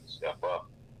doesn't step up,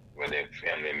 when their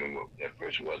family member that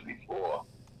person was before,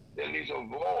 there leaves a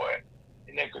void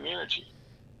in that community.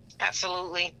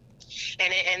 absolutely.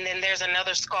 And then there's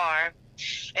another scar,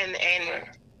 and Right.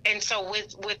 and so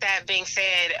with that being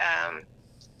said,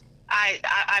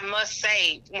 I must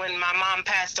say, when my mom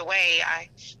passed away, I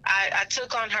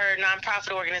took on her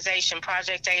nonprofit organization,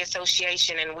 Project A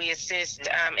Association, and we assist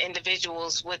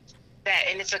individuals with that,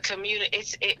 and it's a community.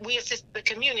 We assist the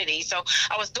community. So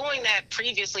I was doing that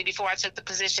previously before I took the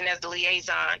position as the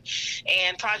liaison.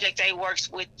 And Project A works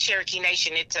with Cherokee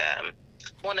Nation. It's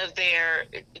one of their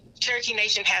Cherokee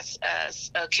Nation has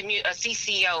a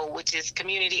CCO, which is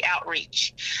community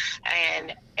outreach,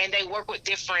 and they work with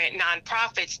different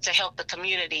nonprofits to help the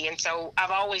community. And so I've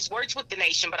always worked with the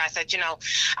nation, but I said,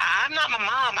 I'm not my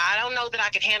mom. I don't know that I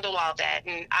could handle all that.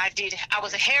 And I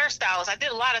was a hairstylist. I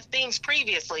did a lot of things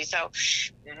previously. So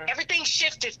everything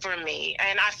shifted for me,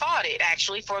 and I fought it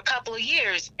actually for a couple of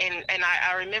years. And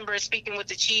I remember speaking with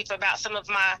the chief about some of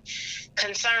my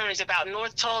concerns about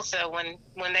North Tulsa when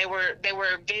they were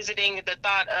visiting the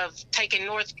thought of taking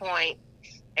North Point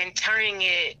and turning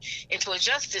it into a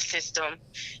justice system,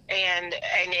 and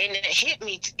it hit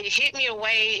me a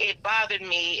way. It bothered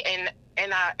me, and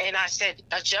I said,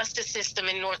 a justice system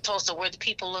in North Tulsa where the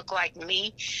people look like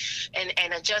me,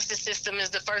 and a justice system is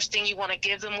the first thing you want to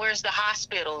give them. Where's the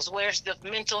hospitals? Where's the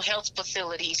mental health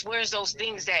facilities? Where's those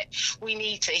things that we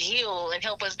need to heal and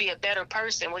help us be a better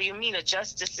person? What do you mean a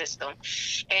justice system?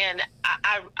 And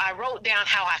I wrote down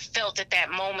how I felt at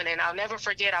that moment, and I'll never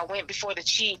forget. I went before the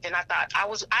chief, and I thought I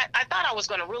was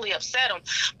going to really upset him,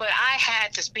 but I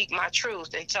had to speak my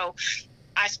truth. And so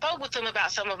I spoke with him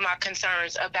about some of my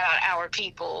concerns about our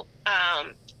people.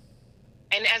 And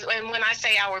when I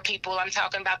say our people, I'm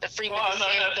talking about the Freeman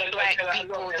the black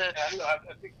people. I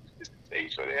think you should say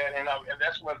for that, and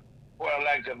that's what I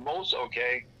like the most.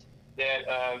 Okay, that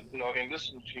in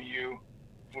listening to you,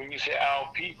 when you say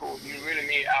our people, you really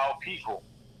mean our people.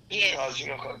 Yes. Because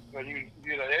you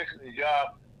did an excellent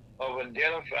job of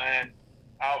identifying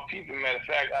our people. Matter of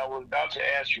fact, I was about to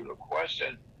ask you the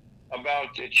question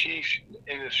about the chief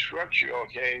in the structure,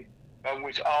 okay, of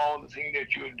which all the things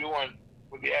that you're doing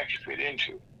would be actually fit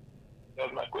into. That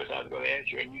was my question I was going to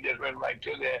answer, and you just went right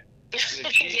to that.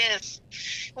 Yes.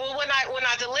 Well, when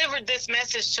I delivered this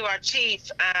message to our chief,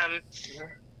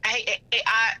 I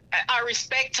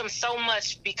respect him so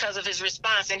much because of his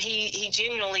response, and he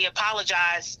genuinely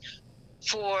apologized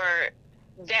for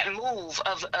that move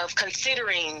of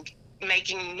considering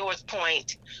making North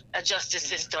Point a justice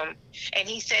system. And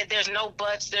he said, there's no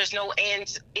buts, there's no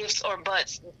ands, ifs, or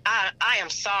buts. I am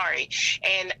sorry.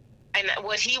 And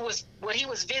what he was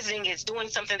visiting is doing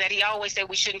something that he always said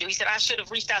we shouldn't do. He said, I should have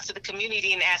reached out to the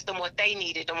community and asked them what they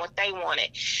needed and what they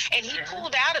wanted. And he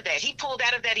pulled out of that. He pulled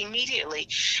out of that immediately.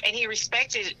 And he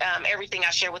respected everything I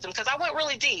shared with him, because I went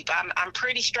really deep. I'm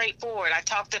pretty straightforward. I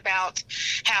talked about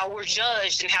how we're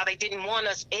judged and how they didn't want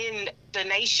us in the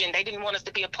nation. They didn't want us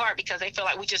to be a part because they feel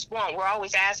like we just want. We're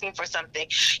always asking for something.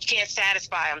 You can't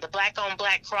satisfy them. The black on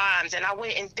black crimes. And I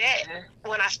went in depth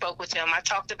when I spoke with him. I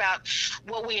talked about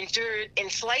what we endured in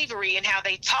slavery and how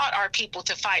they taught our people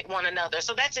to fight one another.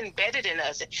 So that's embedded in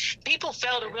us. People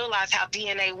fail to realize how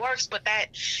DNA works, but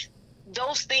that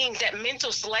those things, that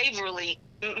mental slavery,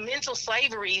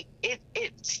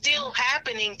 it's still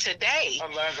happening today.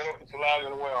 It's alive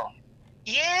and well.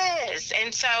 Yes,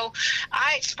 and so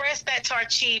I expressed that to our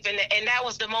chief, and that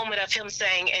was the moment of him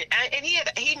saying, and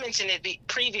he mentioned it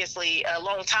previously a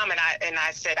long time, and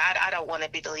I said I don't want to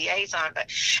be the liaison, but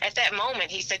at that moment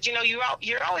he said,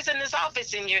 you're always in this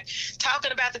office and you're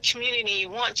talking about the community, you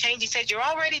want change. He said you're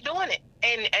already doing it,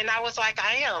 and I was like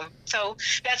I am. So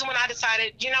that's when I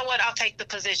decided, you know what, I'll take the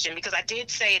position, because I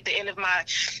did say at the end of my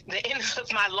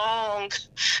long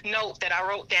note that I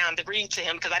wrote down to read to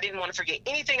him, because I didn't want to forget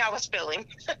anything I was feeling.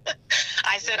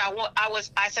 I said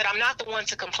I said I'm not the one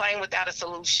to complain without a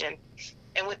solution.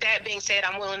 And with that being said,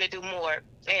 I'm willing to do more.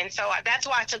 And so that's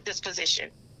why I took this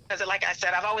position. Because like I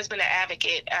said, I've always been an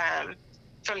advocate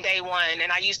from day one.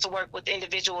 And I used to work with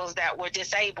individuals that were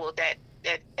disabled,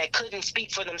 that couldn't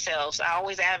speak for themselves. I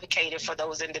always advocated for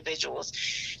those individuals.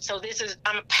 So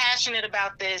I'm passionate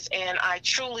about this, and I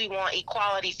truly want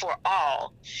equality for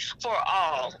all.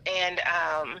 And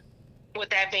with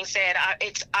that being said,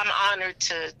 I'm honored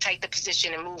to take the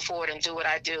position and move forward and do what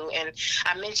I do. And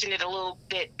I mentioned it a little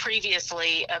bit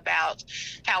previously about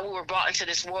how we were brought into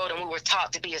this world and we were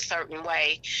taught to be a certain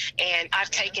way. And I've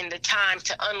taken the time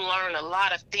to unlearn a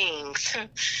lot of things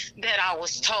that I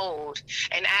was told,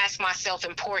 and ask myself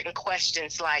important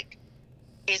questions like,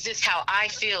 is this how I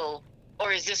feel,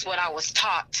 or is this what I was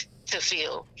taught to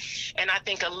feel? And I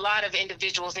think a lot of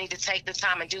individuals need to take the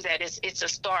time and do that. It's a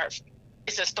start.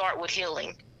 It's a start with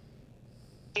healing,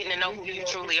 getting to know who you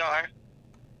truly are.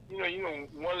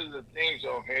 One of the things,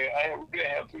 okay, I really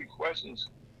have 3 questions,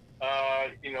 and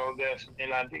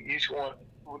I think each one,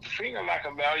 with the thing I like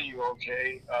about you,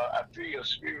 okay, I feel your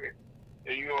spirit,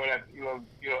 that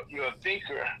you're a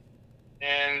thinker,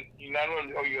 and you not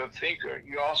only are you a thinker,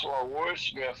 you're also a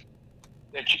wordsmith,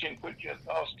 that you can put your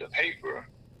thoughts to paper,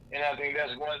 and I think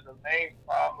that's one of the main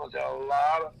problems that a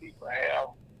lot of people have,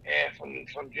 and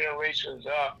from generations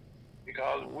up,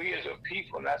 because we as a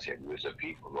people, and I said we as a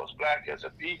people, those black as a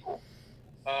people,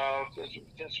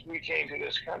 since we came to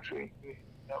this country,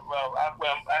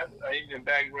 I even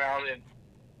background in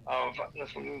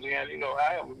from Louisiana,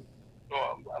 I have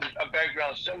a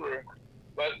background similar,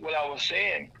 but what I was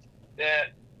saying,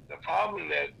 that the problem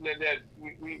that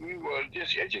we were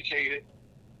diseducated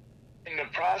in the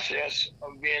process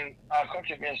of our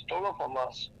country being stolen from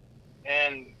us,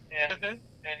 and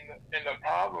the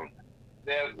problem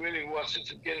that really was, since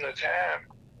the beginning of time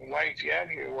when whites got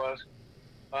here, was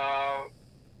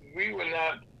we were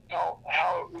not taught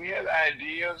how. We had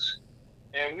ideas,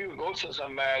 and we would go to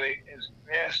somebody and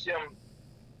ask them,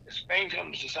 explain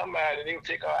them to somebody, and they would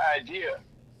take our idea,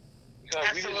 because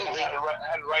Absolutely. we didn't know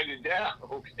how to write it down.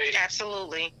 Okay.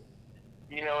 Absolutely.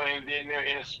 And then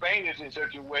explain this in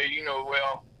such a way,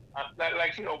 well,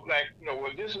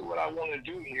 well, this is what I want to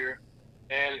do here.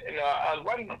 And I was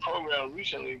writing a program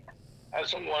recently. Had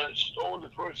someone stole the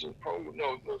person's program,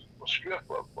 the script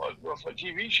for a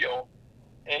TV show,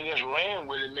 and just ran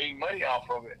with it, made money off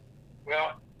of it.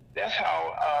 Well, that's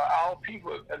how our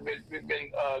people have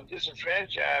been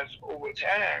disenfranchised over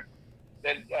time.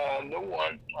 That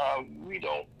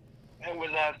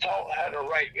we're not taught how to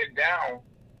write it down.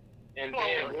 And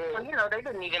they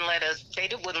didn't even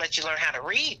wouldn't let you learn how to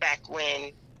read back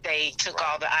when they took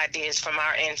all the ideas from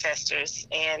our ancestors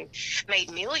and made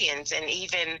millions. And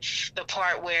even the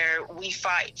part where we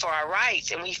fight for our rights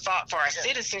and we fought for our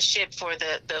citizenship, for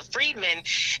the freedmen,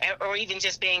 or even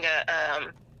just being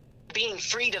being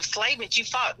freed of slavery.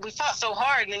 We fought so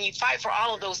hard, and then you fight for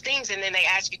all of those things, and then they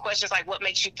ask you questions like, what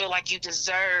makes you feel like you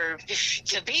deserve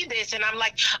to be this? And I'm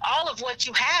like, all of what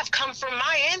you have come from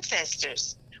my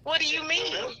ancestors. What do you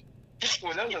mean?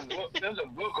 Well, there's a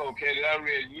book, okay, that I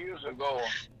read years ago,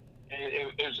 and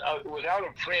it was out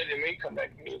of print. It may come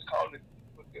back. It was called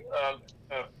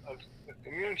the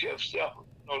Community of Self.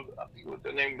 I think was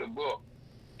the name of the book,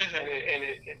 and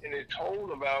it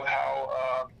told about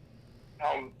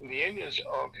how the Indians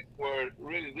were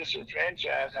really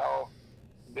disenfranchised. How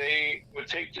they would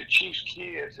take the chief's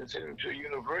kids and send them to a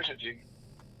university,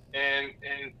 and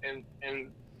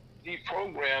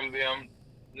deprogram them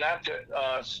not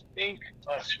to speak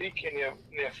in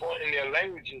their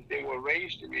languages they were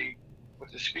raised to be, but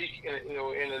to speak in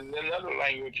another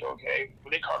language. Okay,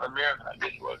 what they call American, I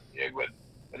guess was, yeah,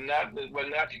 but not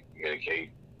to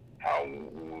communicate how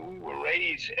we were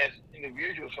raised as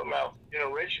individuals from our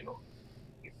generational,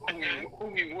 who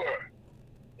we were,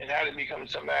 and how to become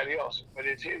somebody else. But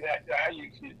it's how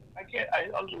you.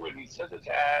 I'm really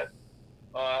desensitized,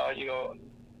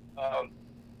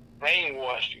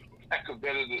 brainwashed. Lack of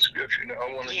better description.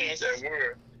 I want to use that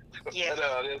word. Yes.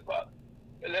 But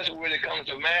that's where it comes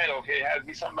to man. Okay, it has to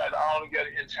be somebody altogether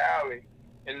entirely,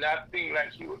 and not think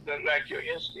like your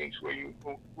instincts, who you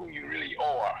really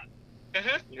are.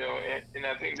 Mm-hmm. And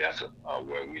I think that's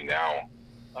where we now.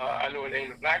 I know in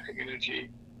the Black community,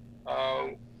 uh,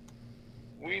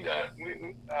 we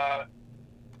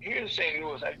here in St.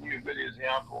 Louis, I give you a good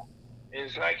example. And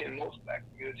it's like in most Black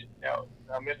communities now,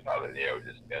 metropolitan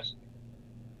areas especially,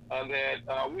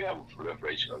 that we have a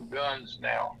proliferation of guns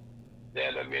now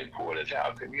that have been poured into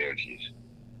our communities.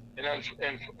 And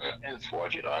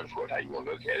fortunate or unfortunate, how you want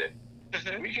to look at it,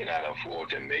 Mm-hmm. we cannot afford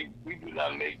to make. We do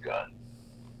not make guns.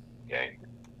 Okay,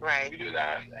 Right. we do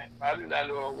not. I do not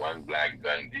know of one black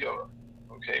gun dealer.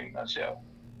 Okay, myself.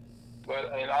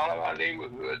 But in all of our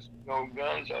neighborhoods,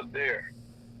 guns are there.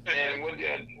 Mm-hmm. And what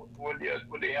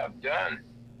they have done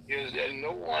is that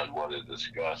no one want to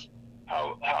discuss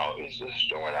how it's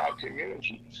destroying our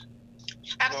communities.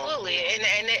 Absolutely,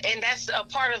 and that's a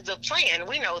part of the plan.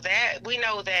 We know that. We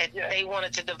know that they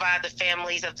wanted to divide the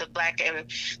families of the black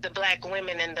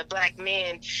women and the black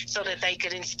men, so that they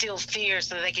could instill fear,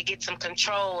 so that they could get some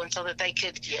control, and so that they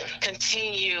could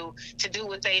continue to do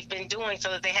what they've been doing, so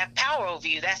that they have power over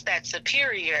you. That's that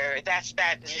superior. That's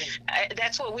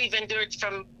what we've endured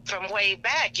from way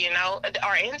back.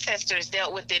 Our ancestors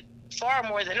dealt with it far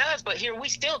more than us, but here we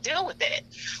still deal with it.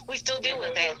 We still deal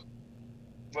with it.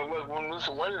 But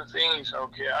listen, one of the things,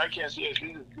 okay, I can't say if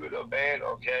this is good or bad,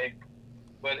 okay,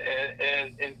 but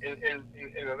in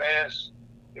the last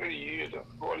 30 years or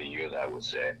 40 years, I would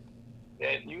say,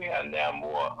 that you have now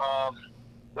more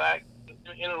black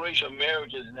interracial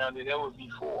marriages now than ever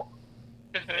before.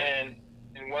 And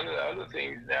one of the other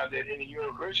things now that in the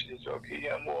universities, okay, you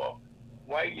have more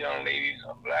white young ladies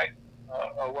or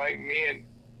white men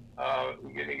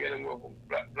getting together with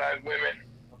black women,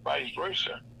 or vice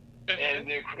versa. And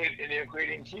they're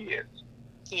creating kids.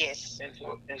 Yes.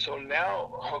 And so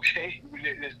now, okay,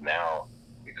 it's now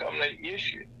become an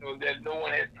issue that no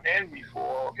one had planned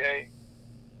before. Okay,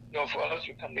 for us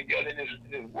to come together in this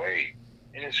way,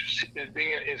 and it's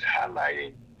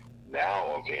highlighting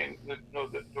now. Okay, the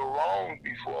wrong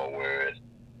before, whereas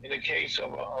in the case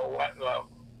of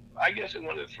I guess it's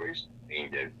one of the first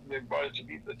things that brought it to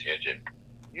people's attention.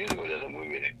 Usually, there's a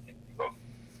movie that.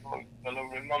 I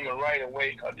don't remember right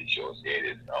away because the show said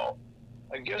it.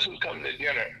 I guess who's coming to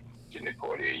dinner in the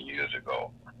 48 years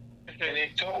ago. And they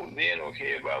told then,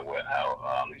 okay, about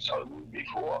how we saw the movie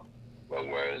before, but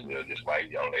whereas this white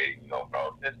young lady, was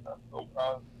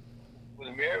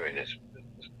married this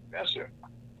professor,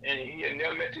 and he had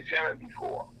never met the family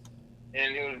before,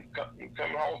 and he was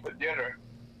coming home for dinner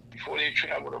before they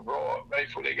traveled abroad, right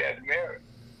before they got married,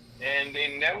 and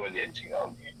they never did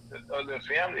tell the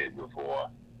family before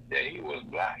that he was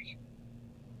black.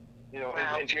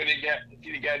 Wow. Until he got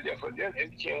there for dinner,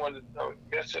 it became one of the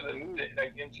best of the movie,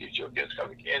 like MTV show, Guess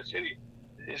Coming to Kansas City.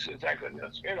 This is like a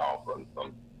spin-off from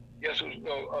Guess Who's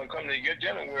Coming to Get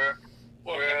Dinner,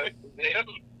 where they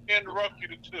interrupt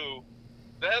you too.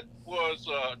 That was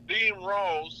Dean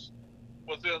Ross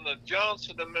was in the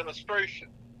Johnson administration,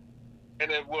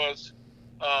 and it was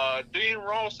Dean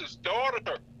Ross's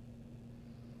daughter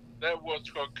that was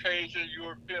Caucasian,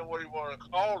 European, what do you want to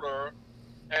call her,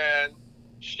 and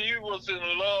she was in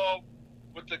love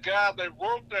with the guy they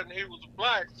worked at, and he was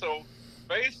black. So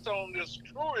based on this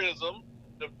truism,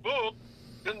 the book,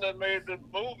 then they made the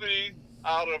movie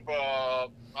out of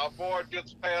our boy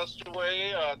just passed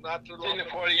away not too long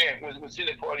ago.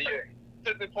 Sidney Poitier.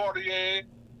 Sidney Poitier.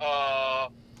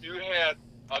 You had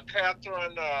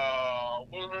Catherine, what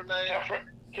was her name?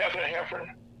 Catherine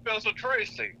Hepburn. Spencer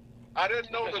Tracy. I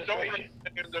didn't know the daughter name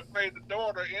that played the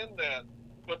daughter in that.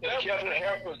 But that Catherine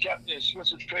Hepburn was Captain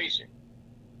Spencer Tracy.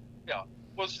 Yeah.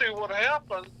 Well, see, what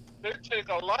happened, they take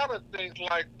a lot of things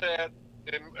like that,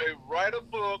 they write a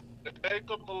book, they make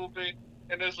a movie,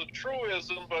 and it's a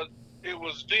truism, but it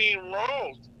was Dean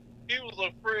Ross. He was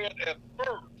afraid at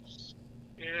first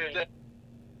that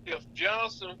if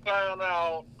Johnson found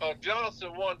out,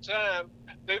 Johnson one time,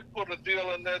 they put a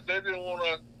deal in that they didn't want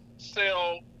to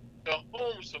sell the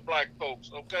homes to black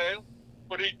folks, okay?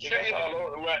 But he changed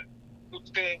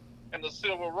and the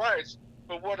civil rights.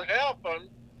 But what happened,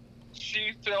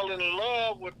 she fell in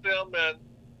love with them, and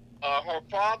her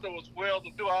father was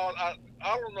well-to-do. I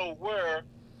don't know where,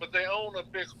 but they own a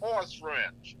big horse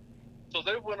ranch. So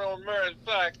they went on marriage. In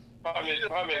fact, probably in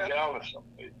Dallas,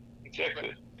 Texas.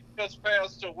 He just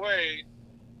passed away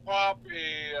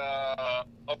probably a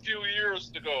few years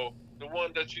ago, the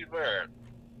one that she married.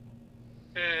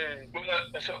 So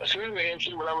anyway,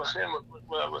 what I was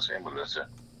saying, Melissa,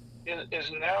 is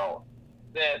now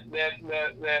that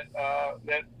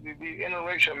the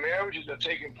interracial marriages are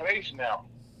taking place now,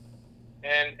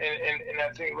 and I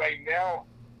think right now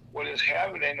what is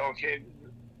happening, okay,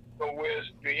 So whereas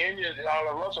the Indians and all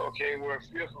of us, okay, were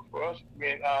fearful for us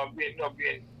being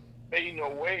fading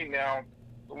away now.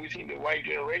 So we see the white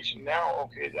generation now,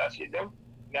 okay, I see them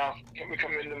now can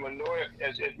become in the minority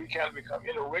as we kind of become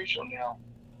interracial now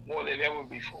more than ever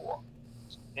before.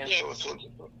 And Yes. so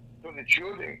the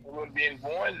children who are being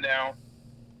born now,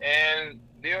 and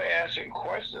they're asking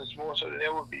questions more so than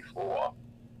ever before.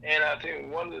 And I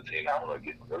think one of the things I want to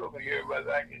get political here, but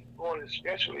I get going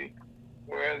especially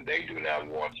where they do not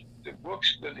want the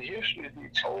books, the history to be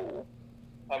told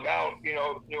about,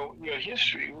 your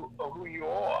history of who you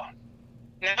are.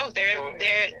 No, they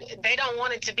don't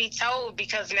want it to be told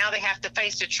because now they have to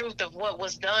face the truth of what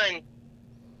was done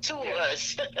to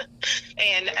us,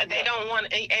 and they don't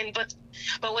want.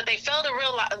 But what they fail to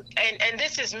realize, and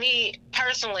this is me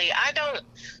personally, I don't.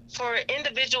 For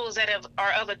individuals that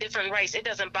are of a different race, it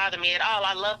doesn't bother me at all.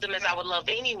 I love them as I would love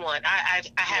anyone. I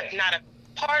have not a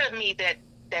part of me that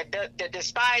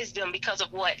despise them because of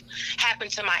what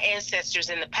happened to my ancestors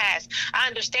in the past. I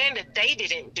understand that they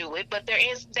didn't do it, but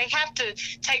they have to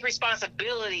take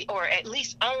responsibility or at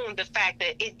least own the fact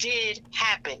that it did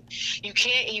happen. You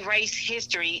can't erase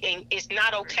history, and it's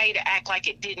not okay to act like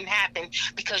it didn't happen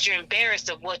because you're embarrassed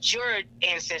of what your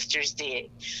ancestors did.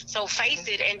 So face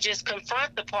it and just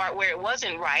confront the part where it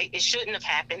wasn't right. It shouldn't have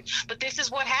happened, but this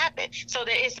is what happened, so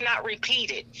that it's not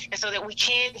repeated and so that we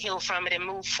can heal from it and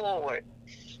move forward.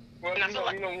 Well,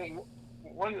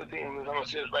 one of the things, I'm going to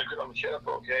say this right quick, I'm going to shut up,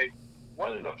 okay?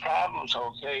 One of the problems,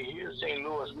 okay, here in St.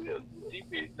 Louis, we are a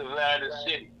deeply divided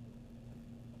city.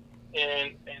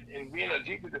 And being a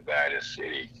deeply divided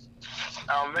city,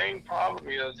 our main problem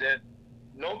is that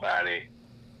nobody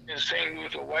in St.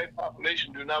 Louis, the white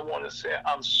population, do not want to say,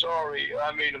 I'm sorry,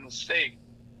 I made a mistake,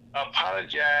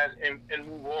 apologize, and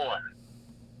move on.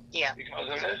 Yeah. Because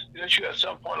unless you at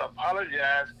some point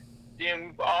apologize,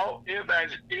 then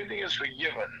everything is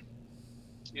forgiven.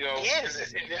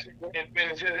 Yes.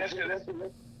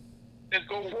 Let's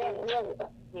go forward.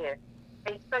 Yeah.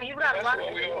 And so you've got a lot of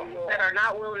people that are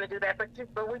not willing to do that, but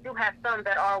we do have some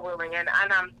that are willing, and I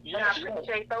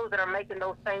appreciate those that are making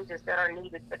those changes that are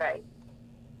needed today.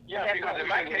 Yeah, because in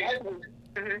my case,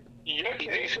 in your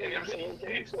case, and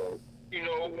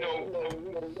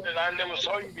I never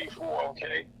saw you before,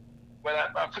 okay, but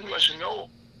I pretty much know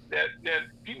that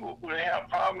people would have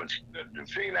problems to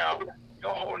figure out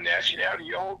your whole nationality,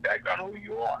 your whole background, who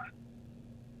you are.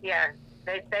 Yeah,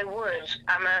 they would.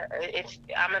 I'm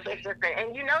a bit different,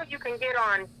 and you can get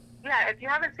on. Yeah, if you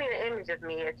haven't seen an image of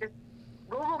me, it's just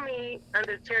Google me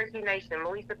under Cherokee Nation,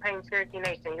 Melissa Payne Cherokee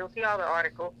Nation. You'll see all the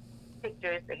articles,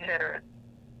 pictures, etc.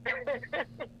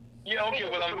 Yeah, okay,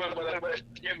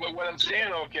 but what I'm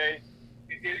saying, okay,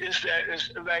 is that it's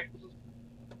like.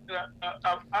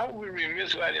 I would be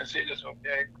remiss if I didn't say this,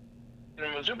 okay? In the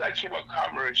Missouri Chamber of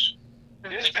Commerce,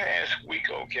 this past week,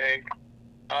 okay,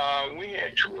 we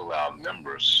had two of our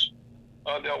members,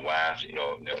 their wives,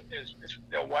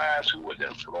 their wives who was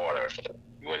in Florida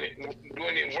doing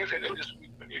their work at this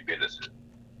week for their businesses.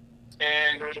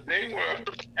 And they were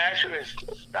actually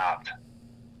stopped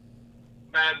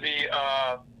by the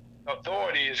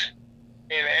authorities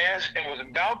and was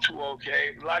about to,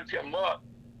 okay, lock them up.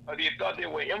 They thought they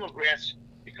were immigrants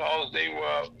because they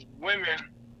were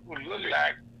women who looked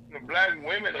like black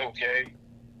women, okay,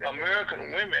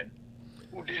 American women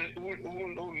who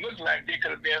looked like they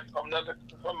could have been from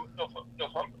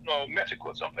Mexico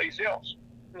or someplace else.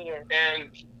 Yeah.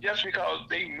 And just because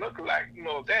they look like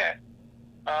that,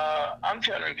 I'm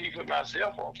telling people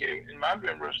myself, okay, and my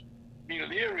members be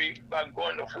leery about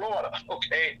going to Florida,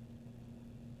 okay,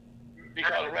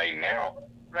 because right now,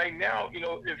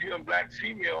 if you're a black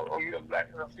female or you're a black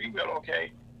female,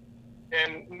 okay,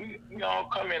 and we all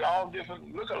come in all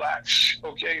different lookalikes,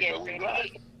 okay, yes, so we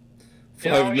like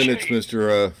 5 minutes,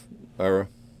 Mr. Ira.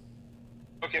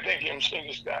 Okay, thank you. I'm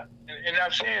saying Scott. And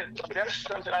I'm saying that's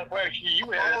something I'm quite sure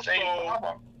you had the same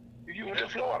problem if you went to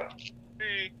Florida.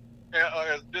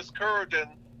 Is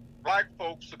discouraging black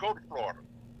folks to go to Florida.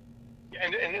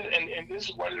 And this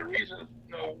is one of the reasons,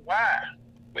 why.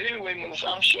 But anyway, Melissa,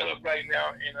 I'm shut up right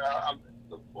now, and I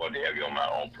look forward to have you on my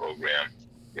own program,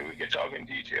 and we can talk in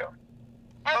detail.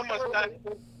 How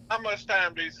much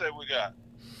time do you say we got?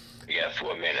 We got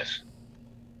 4 minutes.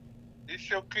 He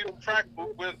should keep track,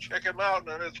 but we'll check him out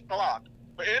on his clock.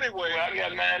 But anyway, well, I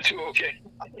got mine too. Okay.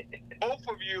 Both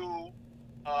of you,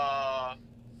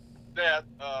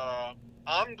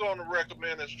 I'm going to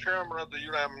recommend as chairman of the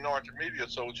United Minority Media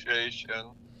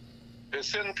Association.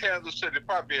 It's in Kansas City,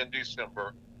 probably in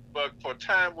December, but for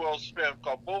time well spent,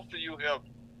 because both of you have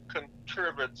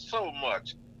contributed so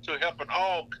much to helping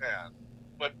all kinds.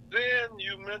 But then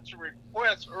you mentioned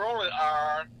requests earlier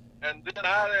And then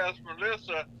I asked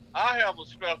Melissa, I have a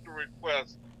special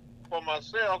request for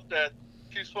myself that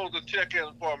she's supposed to check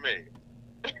in for me.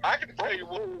 I can tell you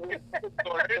what it's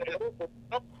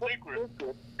no secret.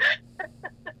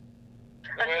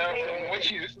 Well, when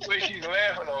she's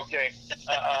laughing, okay.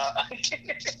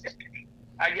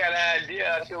 I got an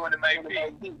idea as to what it might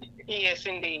be. Yes,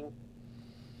 indeed.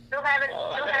 Still haven't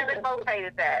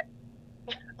located that.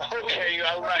 Okay,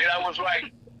 all right. I was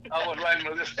right.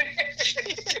 Melissa.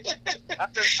 I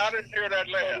didn't hear that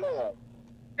last.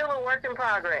 Still a work in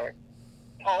progress.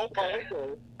 Oh, okay.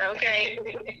 Okay.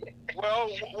 Well,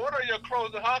 what are your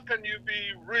closing? How can you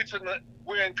be reaching?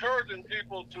 We're encouraging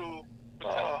people to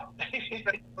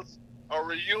a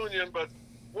reunion, but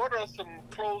what are some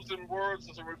closing words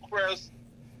as a request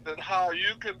that how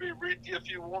you can be reached if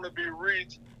you want to be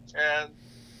reached, and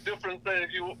different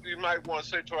things you might want to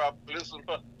say to our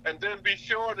listeners, and then be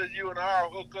sure that you and I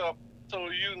hook up so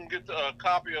you can get a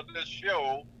copy of this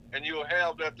show and you'll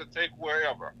have that to take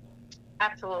wherever.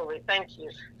 Absolutely. Thank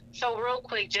you. So real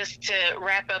quick, just to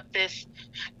wrap up this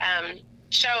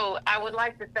show, I would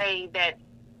like to say that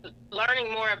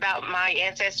learning more about my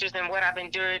ancestors and what I've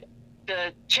endured,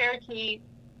 the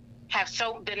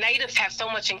natives have so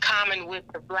much in common with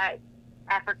the Black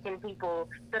African people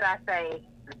that I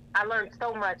learned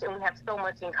so much, and we have so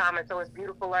much in common. So it's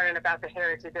beautiful learning about the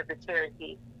heritage of the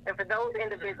Cherokee. And for those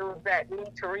individuals that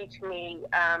need to reach me,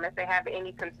 if they have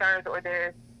any concerns or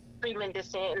they're Freeman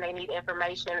descent and they need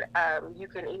information, you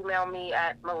can email me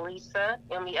at Melissa,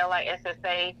 MELISSA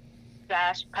Payne,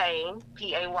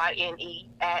 PAYNE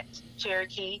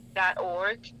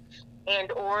 @Cherokee.org.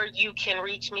 And or you can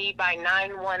reach me by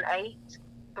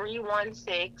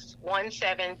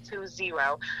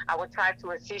 918-316-1720. I will try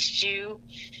to assist you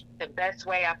the best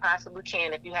way I possibly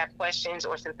can if you have questions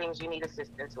or some things you need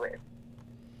assistance with.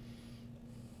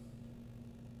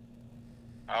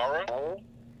 All right. Oh,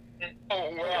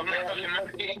 well,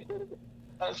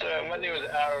 I'm sorry. My name is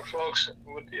Ira, folks,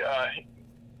 with the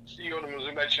CEO of the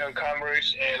Missouri Chamber of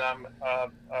Commerce, and I'm,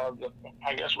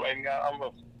 I guess right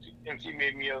now, MC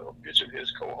made me a picture of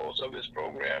his co-host of this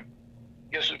program.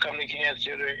 Guess who come to Kansas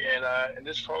City, and in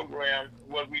this program,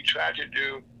 what we try to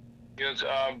do is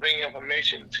bring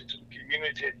information to the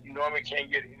community that you normally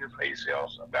can't get anyplace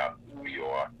else about who you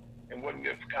are and what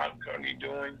we're currently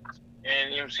doing.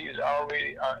 And MC is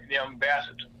already the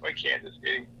ambassador for Kansas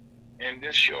City, and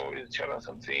this show is telling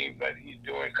some things that he's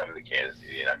doing coming to Kansas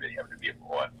City, and I'm just happy to be a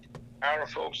part. Ira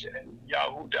folks at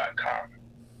yahoo.com.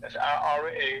 That's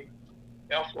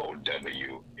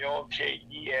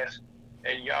IRAFOWLKES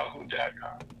at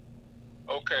yahoo.com.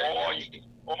 Okay.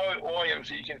 Or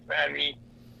MC, you can find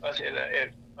us at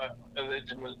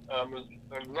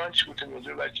lunch with the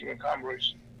Missouri Chamber of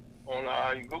Commerce.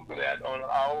 You Google that on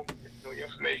our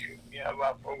information. We have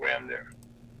our program there.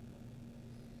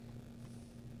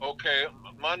 Okay,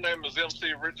 my name is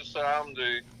MC Richardson. I'm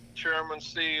the Chairman,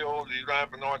 CEO of the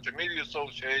United Minority Media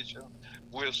Association.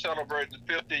 We're celebrating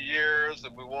 50 years,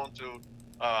 and we want to,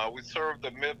 we serve the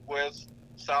Midwest,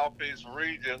 Southeast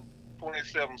region,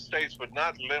 27 states, but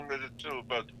not limited to.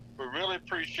 But we really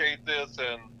appreciate this.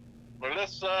 And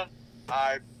Melissa,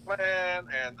 I plan,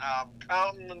 and I'm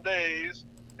counting the days,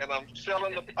 and I'm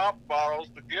selling the pop bottles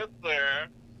to get there,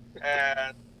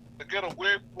 and to get a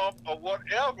wig bump or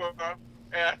whatever,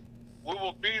 and we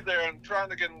will be there and trying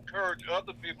to encourage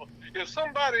other people. If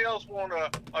somebody else want to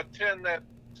attend that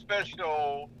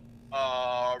special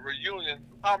reunion,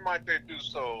 how might they do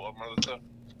so, Melissa?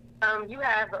 You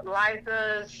have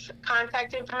Liza's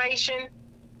contact information.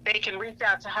 They can reach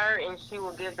out to her, and she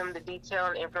will give them the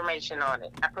detailed information on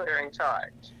it. I put her in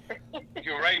charge.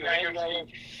 You're right.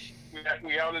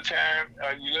 We all the time.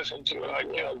 You listen to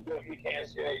you can't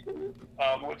say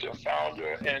with the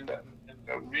founder and the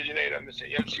originator, Mr.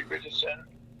 MC Richardson.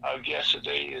 Our guest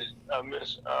today is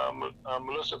Miss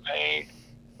Melissa Payne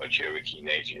of Cherokee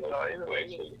Nation.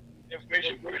 Anyway,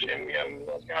 information person. We have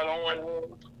Scott Owen,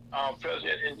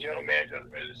 President and General Manager of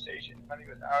the radio station. My name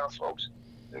is Ira, folks.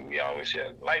 And we always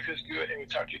say life is good, and we'll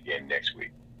talk to you again next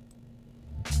week.